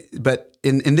 But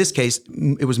in this case,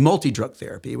 it was multi-drug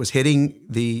therapy. It was hitting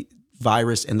the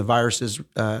virus and the virus's,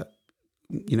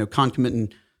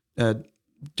 concomitant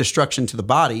destruction to the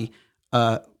body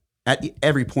at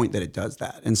every point that it does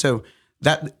that. And so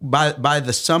that by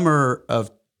the summer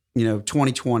of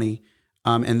 2020,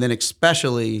 and then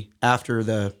especially after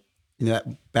that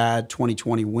bad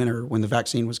 2020 winter when the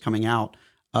vaccine was coming out.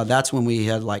 That's when we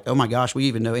had like, oh my gosh, we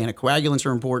even know anticoagulants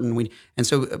are important. And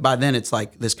so by then it's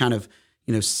like this kind of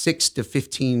 6 to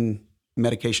 15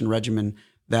 medication regimen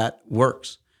that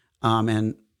works.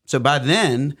 And so by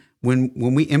then, when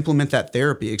we implement that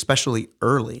therapy, especially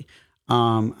early,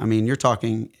 you're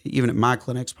talking even at my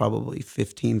clinics, probably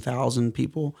 15,000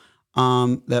 people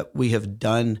that we have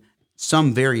done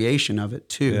some variation of it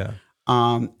too. Yeah.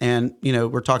 And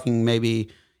we're talking maybe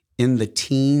in the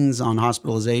teens on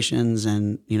hospitalizations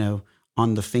and,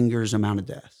 on the fingers amount of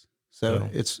deaths. So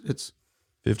it's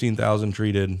 15,000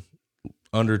 treated,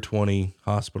 under 20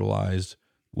 hospitalized,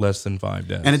 less than 5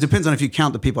 deaths. And it depends on if you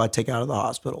count the people I take out of the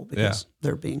hospital because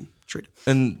they're being treated.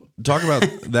 And talk about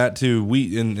that too.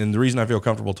 And the reason I feel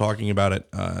comfortable talking about it,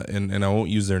 and I won't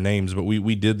use their names, but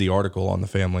we did the article on the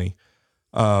family.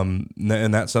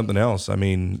 And that's something else. I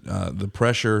mean, the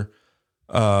pressure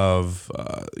of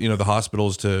the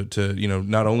hospitals to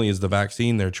not only is the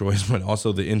vaccine their choice, but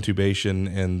also the intubation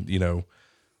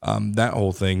and that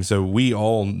whole thing. So we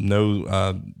all know,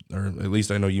 or at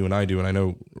least I know you and I do, and I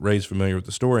know Ray's familiar with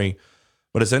the story.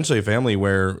 But essentially, a family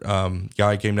where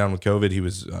guy came down with COVID. He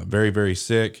was very, very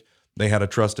sick. They had a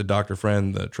trusted doctor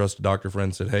friend. The trusted doctor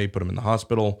friend said, "Hey, put him in the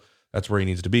hospital. That's where he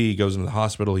needs to be." He goes into the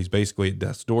hospital. He's basically at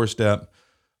death's doorstep.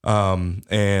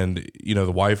 And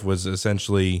the wife was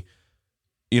essentially,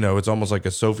 it's almost like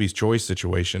a Sophie's Choice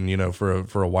situation,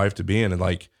 for a wife to be in. And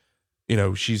like,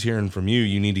 she's hearing from you,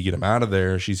 you need to get him out of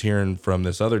there. She's hearing from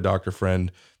this other doctor friend,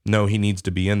 no, he needs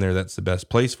to be in there. That's the best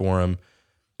place for him.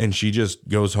 And she just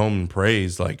goes home and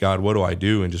prays like, God, what do I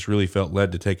do? And just really felt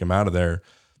led to take him out of there.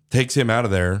 Takes him out of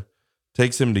there,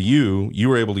 takes him to you. You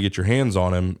were able to get your hands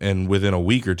on him. And within a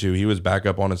week or two, he was back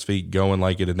up on his feet going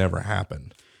like it had never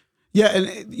happened. Yeah. And,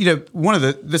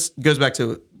 this goes back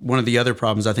to one of the other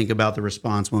problems I think about the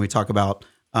response when we talk about,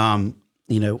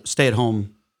 stay at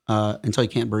home until you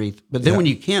can't breathe. But then when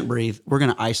you can't breathe, we're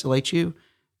going to isolate you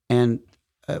and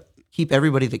keep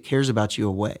everybody that cares about you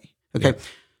away. Okay. Yeah.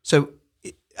 So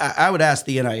I would ask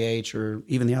the NIH or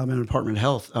even the Alabama Department of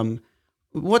Health,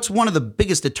 what's one of the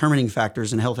biggest determining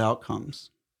factors in health outcomes?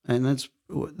 And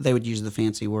they would use the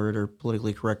fancy word or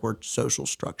politically correct word, social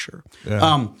structure.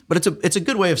 Yeah. But it's a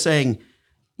good way of saying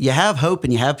you have hope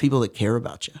and you have people that care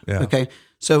about you. Yeah. Okay.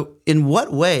 So in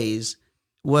what ways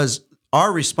was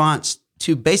our response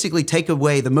to basically take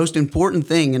away the most important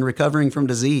thing in recovering from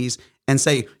disease and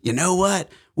say, you know what?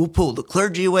 We'll pull the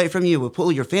clergy away from you. We'll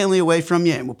pull your family away from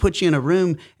you and we'll put you in a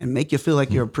room and make you feel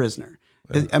like you're a prisoner.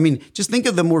 Yeah. I mean, just think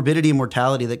of the morbidity and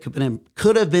mortality that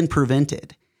could have been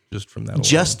prevented. Just from that alone.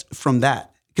 Just from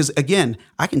that. Because again,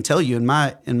 I can tell you in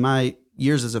my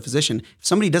years as a physician, if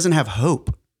somebody doesn't have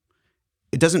hope,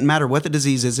 it doesn't matter what the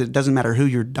disease is. It doesn't matter who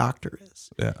your doctor is.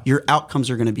 Yeah. Your outcomes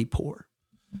are going to be poor.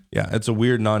 Yeah, it's a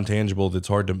weird non-tangible that's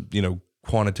hard to,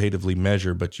 quantitatively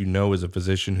measure, but as a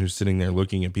physician who's sitting there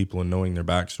looking at people and knowing their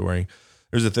backstory.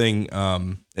 There's a thing,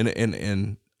 and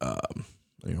I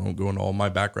won't go into all my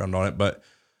background on it, but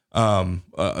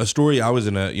a story, I was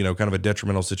in a, kind of a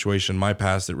detrimental situation in my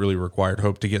past that really required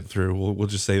hope to get through. We'll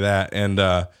just say that. And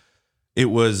it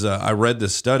was, I read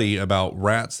this study about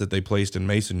rats that they placed in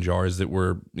mason jars that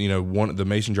were, the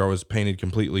mason jar was painted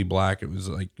completely black. It was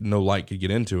like no light could get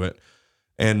into it.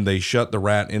 And they shut the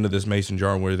rat into this mason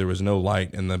jar where there was no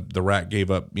light. And the rat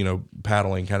gave up,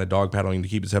 paddling, kind of dog paddling to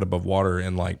keep his head above water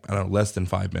in less than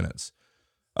 5 minutes.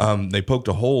 They poked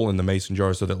a hole in the mason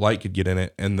jar so that light could get in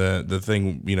it. And the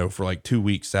thing, for like 2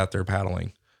 weeks sat there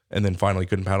paddling and then finally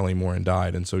couldn't paddle anymore and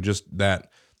died. And so just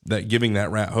that giving that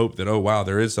rat hope that, oh, wow,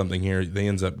 there is something here. They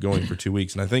ends up going for 2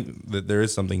 weeks. And I think that there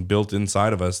is something built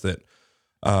inside of us that,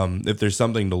 if there's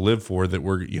something to live for, that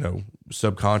we're,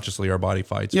 subconsciously our body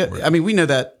fights for it. I mean, we know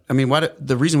that. I mean,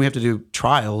 the reason we have to do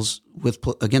trials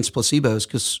against placebos,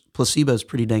 because placebo is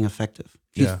pretty dang effective.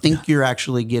 If you think you're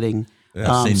actually getting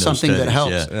something that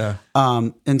helps. Yeah.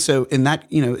 And so in that,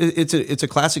 it's a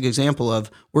classic example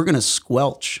of we're going to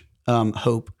squelch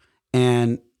hope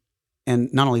and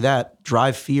not only that,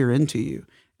 drive fear into you.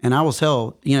 And I will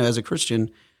tell, as a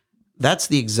Christian, that's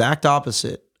the exact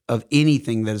opposite of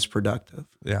anything that is productive.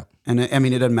 Yeah. And I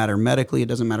mean, it doesn't matter medically, it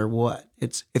doesn't matter what.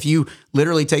 It's if you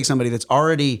literally take somebody that's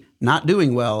already not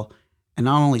doing well and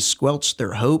not only squelch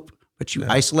their hope, but you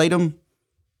isolate them.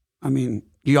 I mean,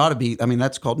 you ought to be,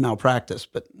 that's called malpractice,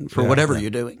 but for whatever you're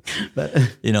doing. But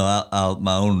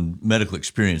my own medical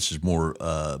experience is more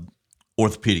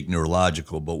orthopedic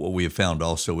neurological, but what we have found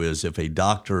also is if a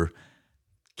doctor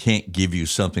can't give you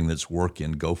something that's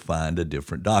working, go find a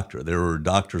different doctor. There are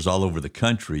doctors all over the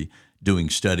country doing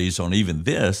studies on even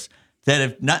this, that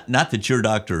if not that your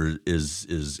doctor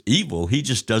is evil, he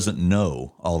just doesn't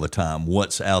know all the time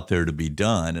what's out there to be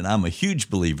done. And I'm a huge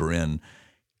believer in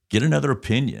get another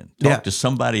opinion. Talk to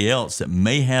somebody else that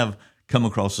may have come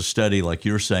across a study like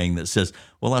you're saying that says,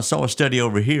 well, I saw a study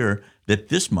over here that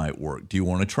this might work. Do you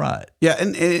want to try it? Yeah,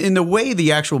 and in the way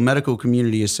the actual medical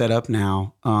community is set up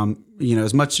now,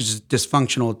 as much as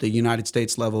dysfunctional at the United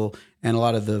States level and a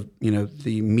lot of the,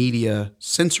 the media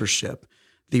censorship,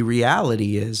 the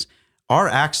reality is our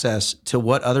access to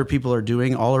what other people are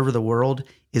doing all over the world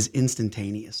is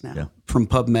instantaneous now, from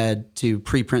PubMed to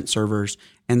preprint servers.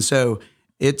 And so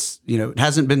it's, it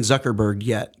hasn't been Zuckerberg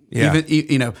yet,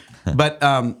 but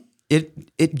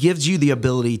it gives you the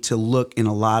ability to look in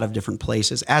a lot of different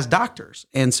places as doctors.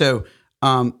 And so,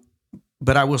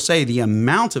 but I will say the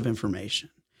amount of information,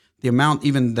 the amount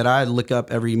even that I look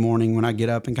up every morning when I get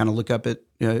up and kind of look up at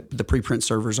the preprint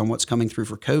servers on what's coming through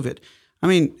for COVID. I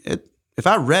mean, if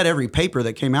I read every paper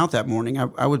that came out that morning,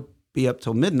 I would be up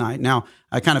till midnight. Now,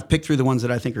 I kind of pick through the ones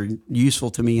that I think are useful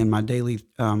to me in my daily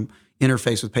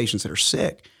interface with patients that are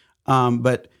sick.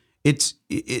 But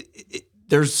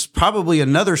there's probably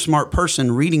another smart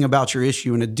person reading about your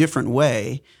issue in a different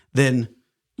way than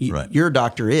your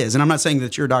doctor is. And I'm not saying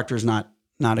that your doctor is not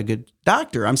a good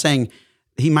doctor. I'm saying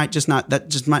he might just not, that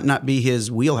just might not be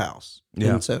his wheelhouse.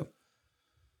 Yeah. And so.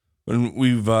 And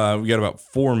we got about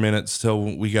 4 minutes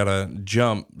till we got to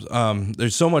jump.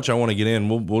 There's so much I want to get in.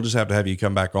 We'll just have to have you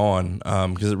come back on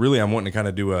because really I'm wanting to kind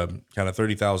of do a kind of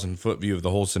 30,000 foot view of the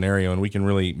whole scenario, and we can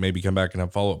really maybe come back and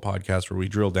have follow-up podcasts where we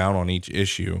drill down on each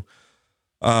issue.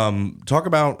 Talk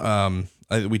about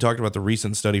we talked about the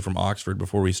recent study from Oxford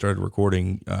before we started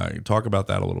recording. Talk about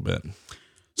that a little bit.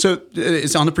 So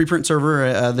it's on the preprint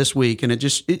server this week, and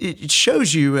it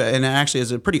shows you, and actually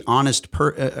is a pretty honest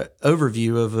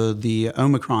overview of the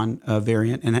Omicron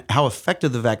variant and how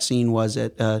effective the vaccine was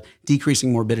at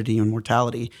decreasing morbidity and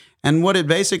mortality. And what it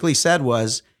basically said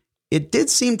was it did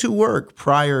seem to work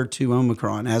prior to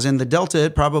Omicron, as in the Delta,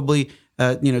 it probably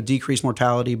decreased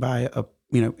mortality by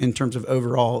in terms of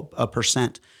overall a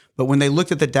percent. But when they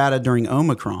looked at the data during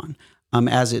Omicron,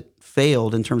 as it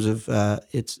failed in terms of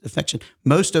its affection,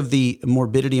 most of the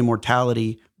morbidity and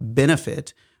mortality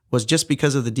benefit was just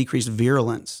because of the decreased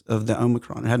virulence of the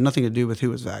Omicron. It had nothing to do with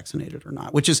who was vaccinated or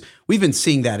not, which is, we've been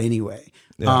seeing that anyway.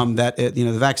 Yeah.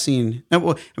 The vaccine,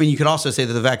 well, I mean, you could also say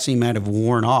that the vaccine might have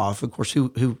worn off. Of course, who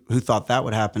thought that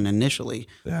would happen initially?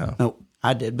 Yeah. No,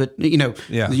 I did, but you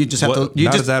just have to.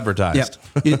 As advertised.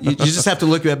 Yeah, you just have to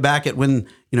look back at when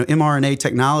mRNA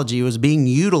technology was being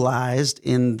utilized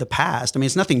in the past. I mean,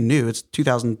 it's nothing new. It's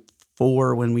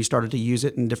 2004 when we started to use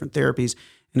it in different therapies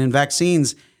and in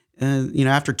vaccines.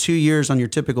 After 2 years on your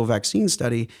typical vaccine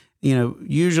study,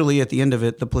 usually at the end of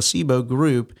it, the placebo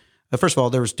group First of all,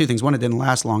 there was two things. One, it didn't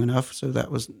last long enough, so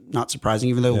that was not surprising.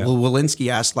 Even though Walensky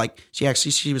asked,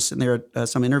 she was sitting there at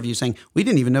some interview saying, we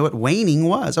didn't even know what waning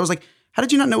was. I was like, how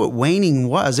did you not know what waning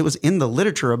was? It was in the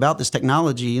literature about this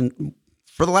technology and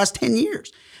for the last 10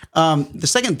 years. The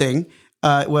second thing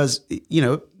was,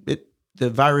 the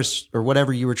virus or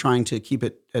whatever you were trying to keep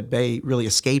it at bay really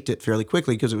escaped it fairly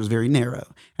quickly because it was very narrow.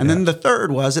 And then the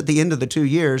third was at the end of the 2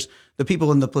 years, the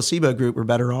people in the placebo group were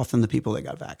better off than the people that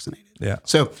got vaccinated. Yeah.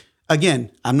 So again,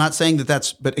 I'm not saying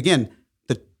but again,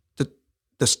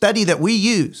 the study that we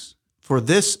use for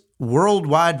this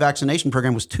worldwide vaccination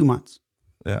program was 2 months.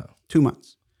 Yeah. 2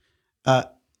 months. On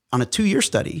a 2-year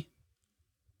study,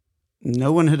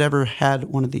 no one had ever had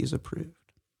one of these approved.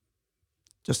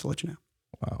 Just to let you know.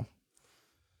 Wow.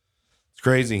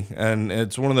 Crazy. And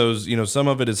it's one of those, some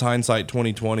of it is hindsight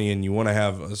 2020 and you want to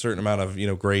have a certain amount of,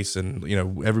 grace and,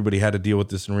 everybody had to deal with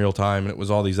this in real time and it was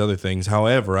all these other things.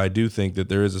 However, I do think that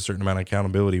there is a certain amount of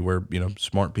accountability where,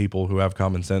 smart people who have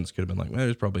common sense could have been like, well,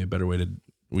 there's probably a better way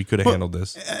we could have handled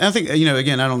this. I think,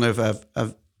 again, I don't know if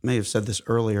I've may have said this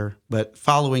earlier, but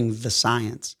following the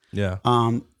science. Yeah.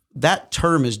 That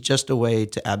term is just a way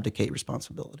to abdicate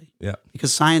responsibility. Yeah.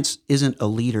 Because science isn't a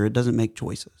leader. It doesn't make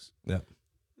choices. Yeah.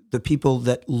 The people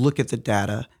that look at the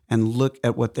data and look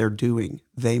at what they're doing,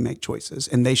 they make choices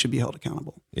and they should be held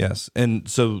accountable. Yes. And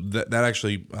so that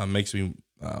actually makes me,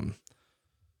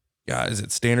 is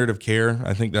it standard of care?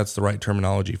 I think that's the right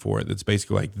terminology for it. It's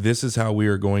basically like, this is how we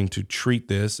are going to treat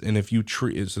this. And if you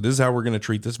so this is how we're going to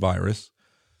treat this virus.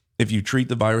 If you treat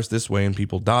the virus this way and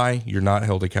people die, you're not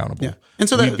held accountable. Yeah. And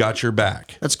so we've got your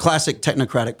back. That's classic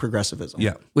technocratic progressivism.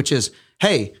 Yeah. Which is,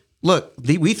 hey, look,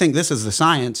 we think this is the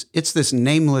science. It's this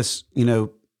nameless,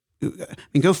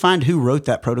 go find who wrote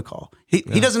that protocol. He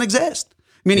doesn't exist.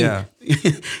 Meaning,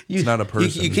 it's not a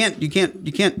person. You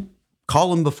can't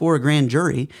call him before a grand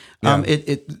jury.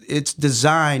 It's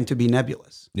designed to be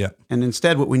nebulous. Yeah. And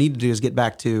instead, what we need to do is get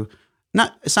back to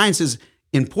science is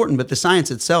important, but the science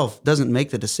itself doesn't make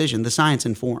the decision. The science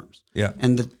informs. Yeah.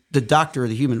 And the doctor or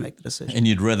the human make the decision. And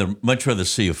you'd much rather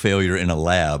see a failure in a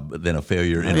lab than a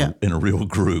failure in a real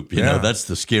group. You know, that's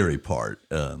the scary part.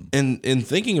 And in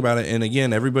thinking about it, and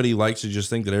again, everybody likes to just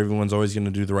think that everyone's always going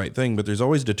to do the right thing, but there's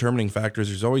always determining factors.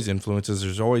 There's always influences.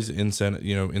 There's always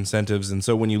incentives. And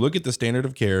so when you look at the standard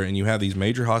of care and you have these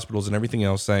major hospitals and everything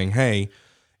else saying, hey,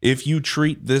 if you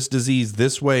treat this disease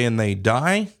this way and they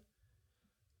die,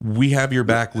 we have your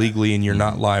back legally and you're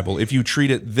not liable. If you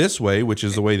treat it this way, which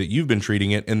is the way that you've been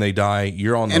treating it, and they die,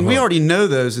 you're on the hook. And we already know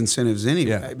those incentives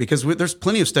anyway, because there's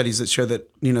plenty of studies that show that,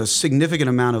 significant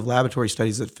amount of laboratory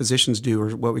studies that physicians do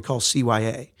are what we call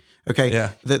CYA. Okay.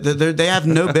 Yeah. They have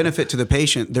no benefit to the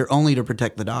patient. They're only to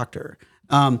protect the doctor.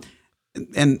 And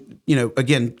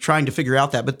again, trying to figure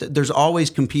out that, but there's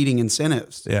always competing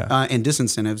incentives and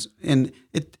disincentives, and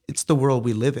it's the world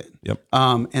we live in. Yep.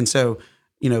 And so,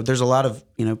 there's a lot of,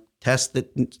 tests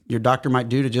that your doctor might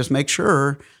do to just make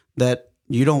sure that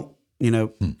you don't,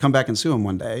 come back and sue them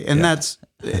one day. And that's,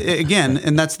 again,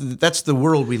 and that's the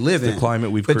world we live in. The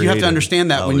climate we've created. But you have to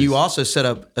understand that Always. when you also set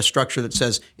up a structure that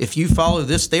says, if you follow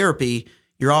this therapy,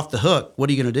 you're off the hook. What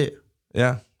are you going to do?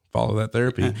 Yeah. Follow that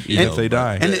therapy, even if they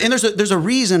die. And there's a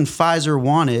reason Pfizer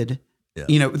wanted,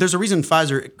 there's a reason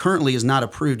Pfizer currently is not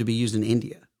approved to be used in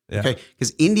India. Yeah. Okay.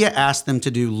 Because India asked them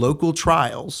to do local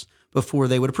trials before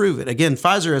they would approve it. Again,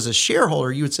 Pfizer as a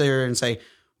shareholder, you would sit there and say,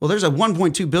 well, there's a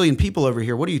 1.2 billion people over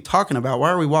here. What are you talking about? Why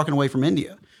are we walking away from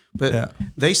India? But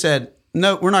they said,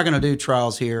 no, we're not going to do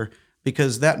trials here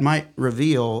because that might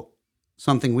reveal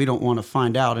something we don't want to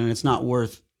find out, and it's not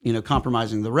worth,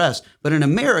 compromising the rest. But in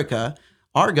America,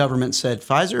 our government said,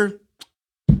 Pfizer,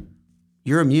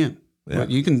 you're immune. Yeah.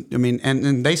 You can,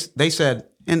 and they said,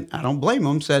 and I don't blame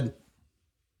them, said,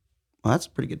 well, that's a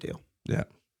pretty good deal. Yeah.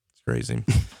 It's crazy.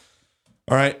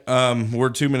 All right. We're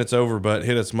 2 minutes over, but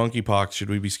hit us monkeypox. Should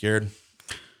we be scared?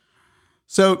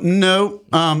 So no,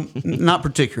 not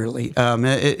particularly.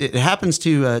 It happens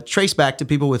to trace back to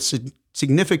people with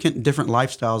significant different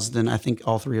lifestyles than I think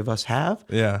all three of us have.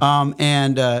 Yeah.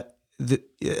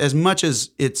 As much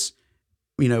as it's,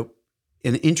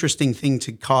 an interesting thing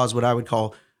to cause what I would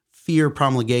call fear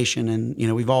promulgation,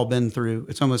 and we've all been through.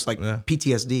 It's almost like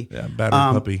PTSD. Yeah, battered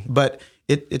puppy. But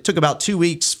it took about 2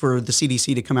 weeks for the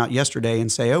CDC to come out yesterday and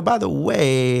say, oh, by the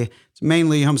way, it's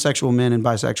mainly homosexual men and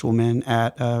bisexual men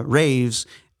at raves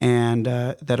and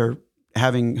that are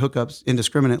having hookups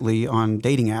indiscriminately on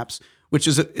dating apps, which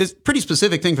is a pretty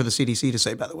specific thing for the CDC to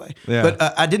say, by the way. Yeah.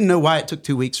 But I didn't know why it took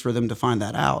 2 weeks for them to find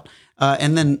that out.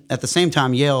 And then at the same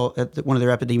time, Yale, one of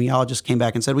their epidemiologists came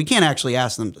back and said, we can't actually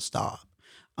ask them to stop.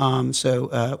 So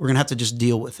we're going to have to just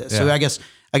deal with this. Yeah. So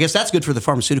I guess that's good for the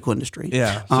pharmaceutical industry.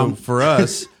 Yeah. So for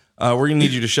us, we're going to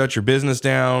need you to shut your business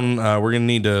down. We're going to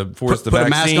need to force the put a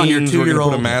vaccines. mask on your We're going to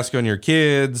 2-year-old. put a mask on your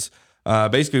kids.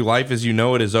 Basically, life as you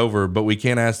know it is over, but we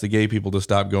can't ask the gay people to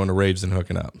stop going to raves and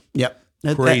hooking up. Yep.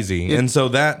 Crazy. And so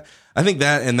I think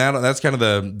that's kind of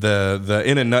the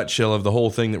in a nutshell of the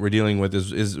whole thing that we're dealing with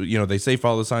is they say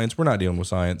follow the science. We're not dealing with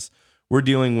science. We're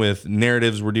dealing with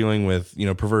narratives. We're dealing with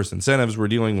perverse incentives. We're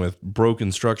dealing with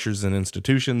broken structures and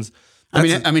institutions.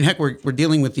 I mean, heck, we're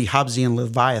dealing with the Hobbesian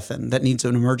Leviathan that needs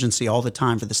an emergency all the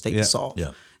time for the state to solve.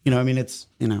 Yeah. It's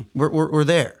we're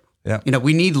there. Yeah.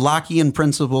 We need Lockean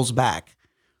principles back.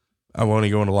 I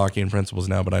won't go into Lockean principles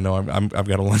now, but I know I've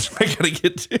got a lunch I got to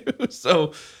get to.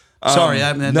 So sorry,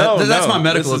 that's my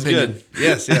medical this is opinion.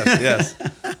 Good. Yes.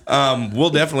 We'll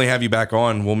definitely have you back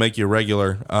on. We'll make you a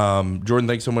regular. Jordan,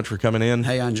 thanks so much for coming in.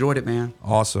 Hey, I enjoyed it, man.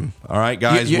 Awesome. All right,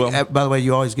 guys. By the way,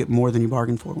 you always get more than you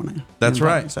bargained for when I. That's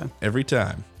right. So. Every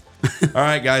time. All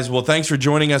right, guys. Well, thanks for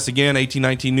joining us again.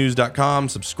 1819news.com.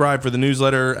 Subscribe for the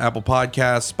newsletter, Apple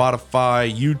Podcasts,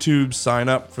 Spotify, YouTube. Sign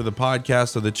up for the podcast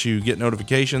so that you get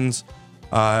notifications.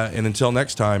 And until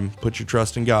next time, put your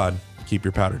trust in God. Keep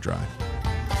your powder dry.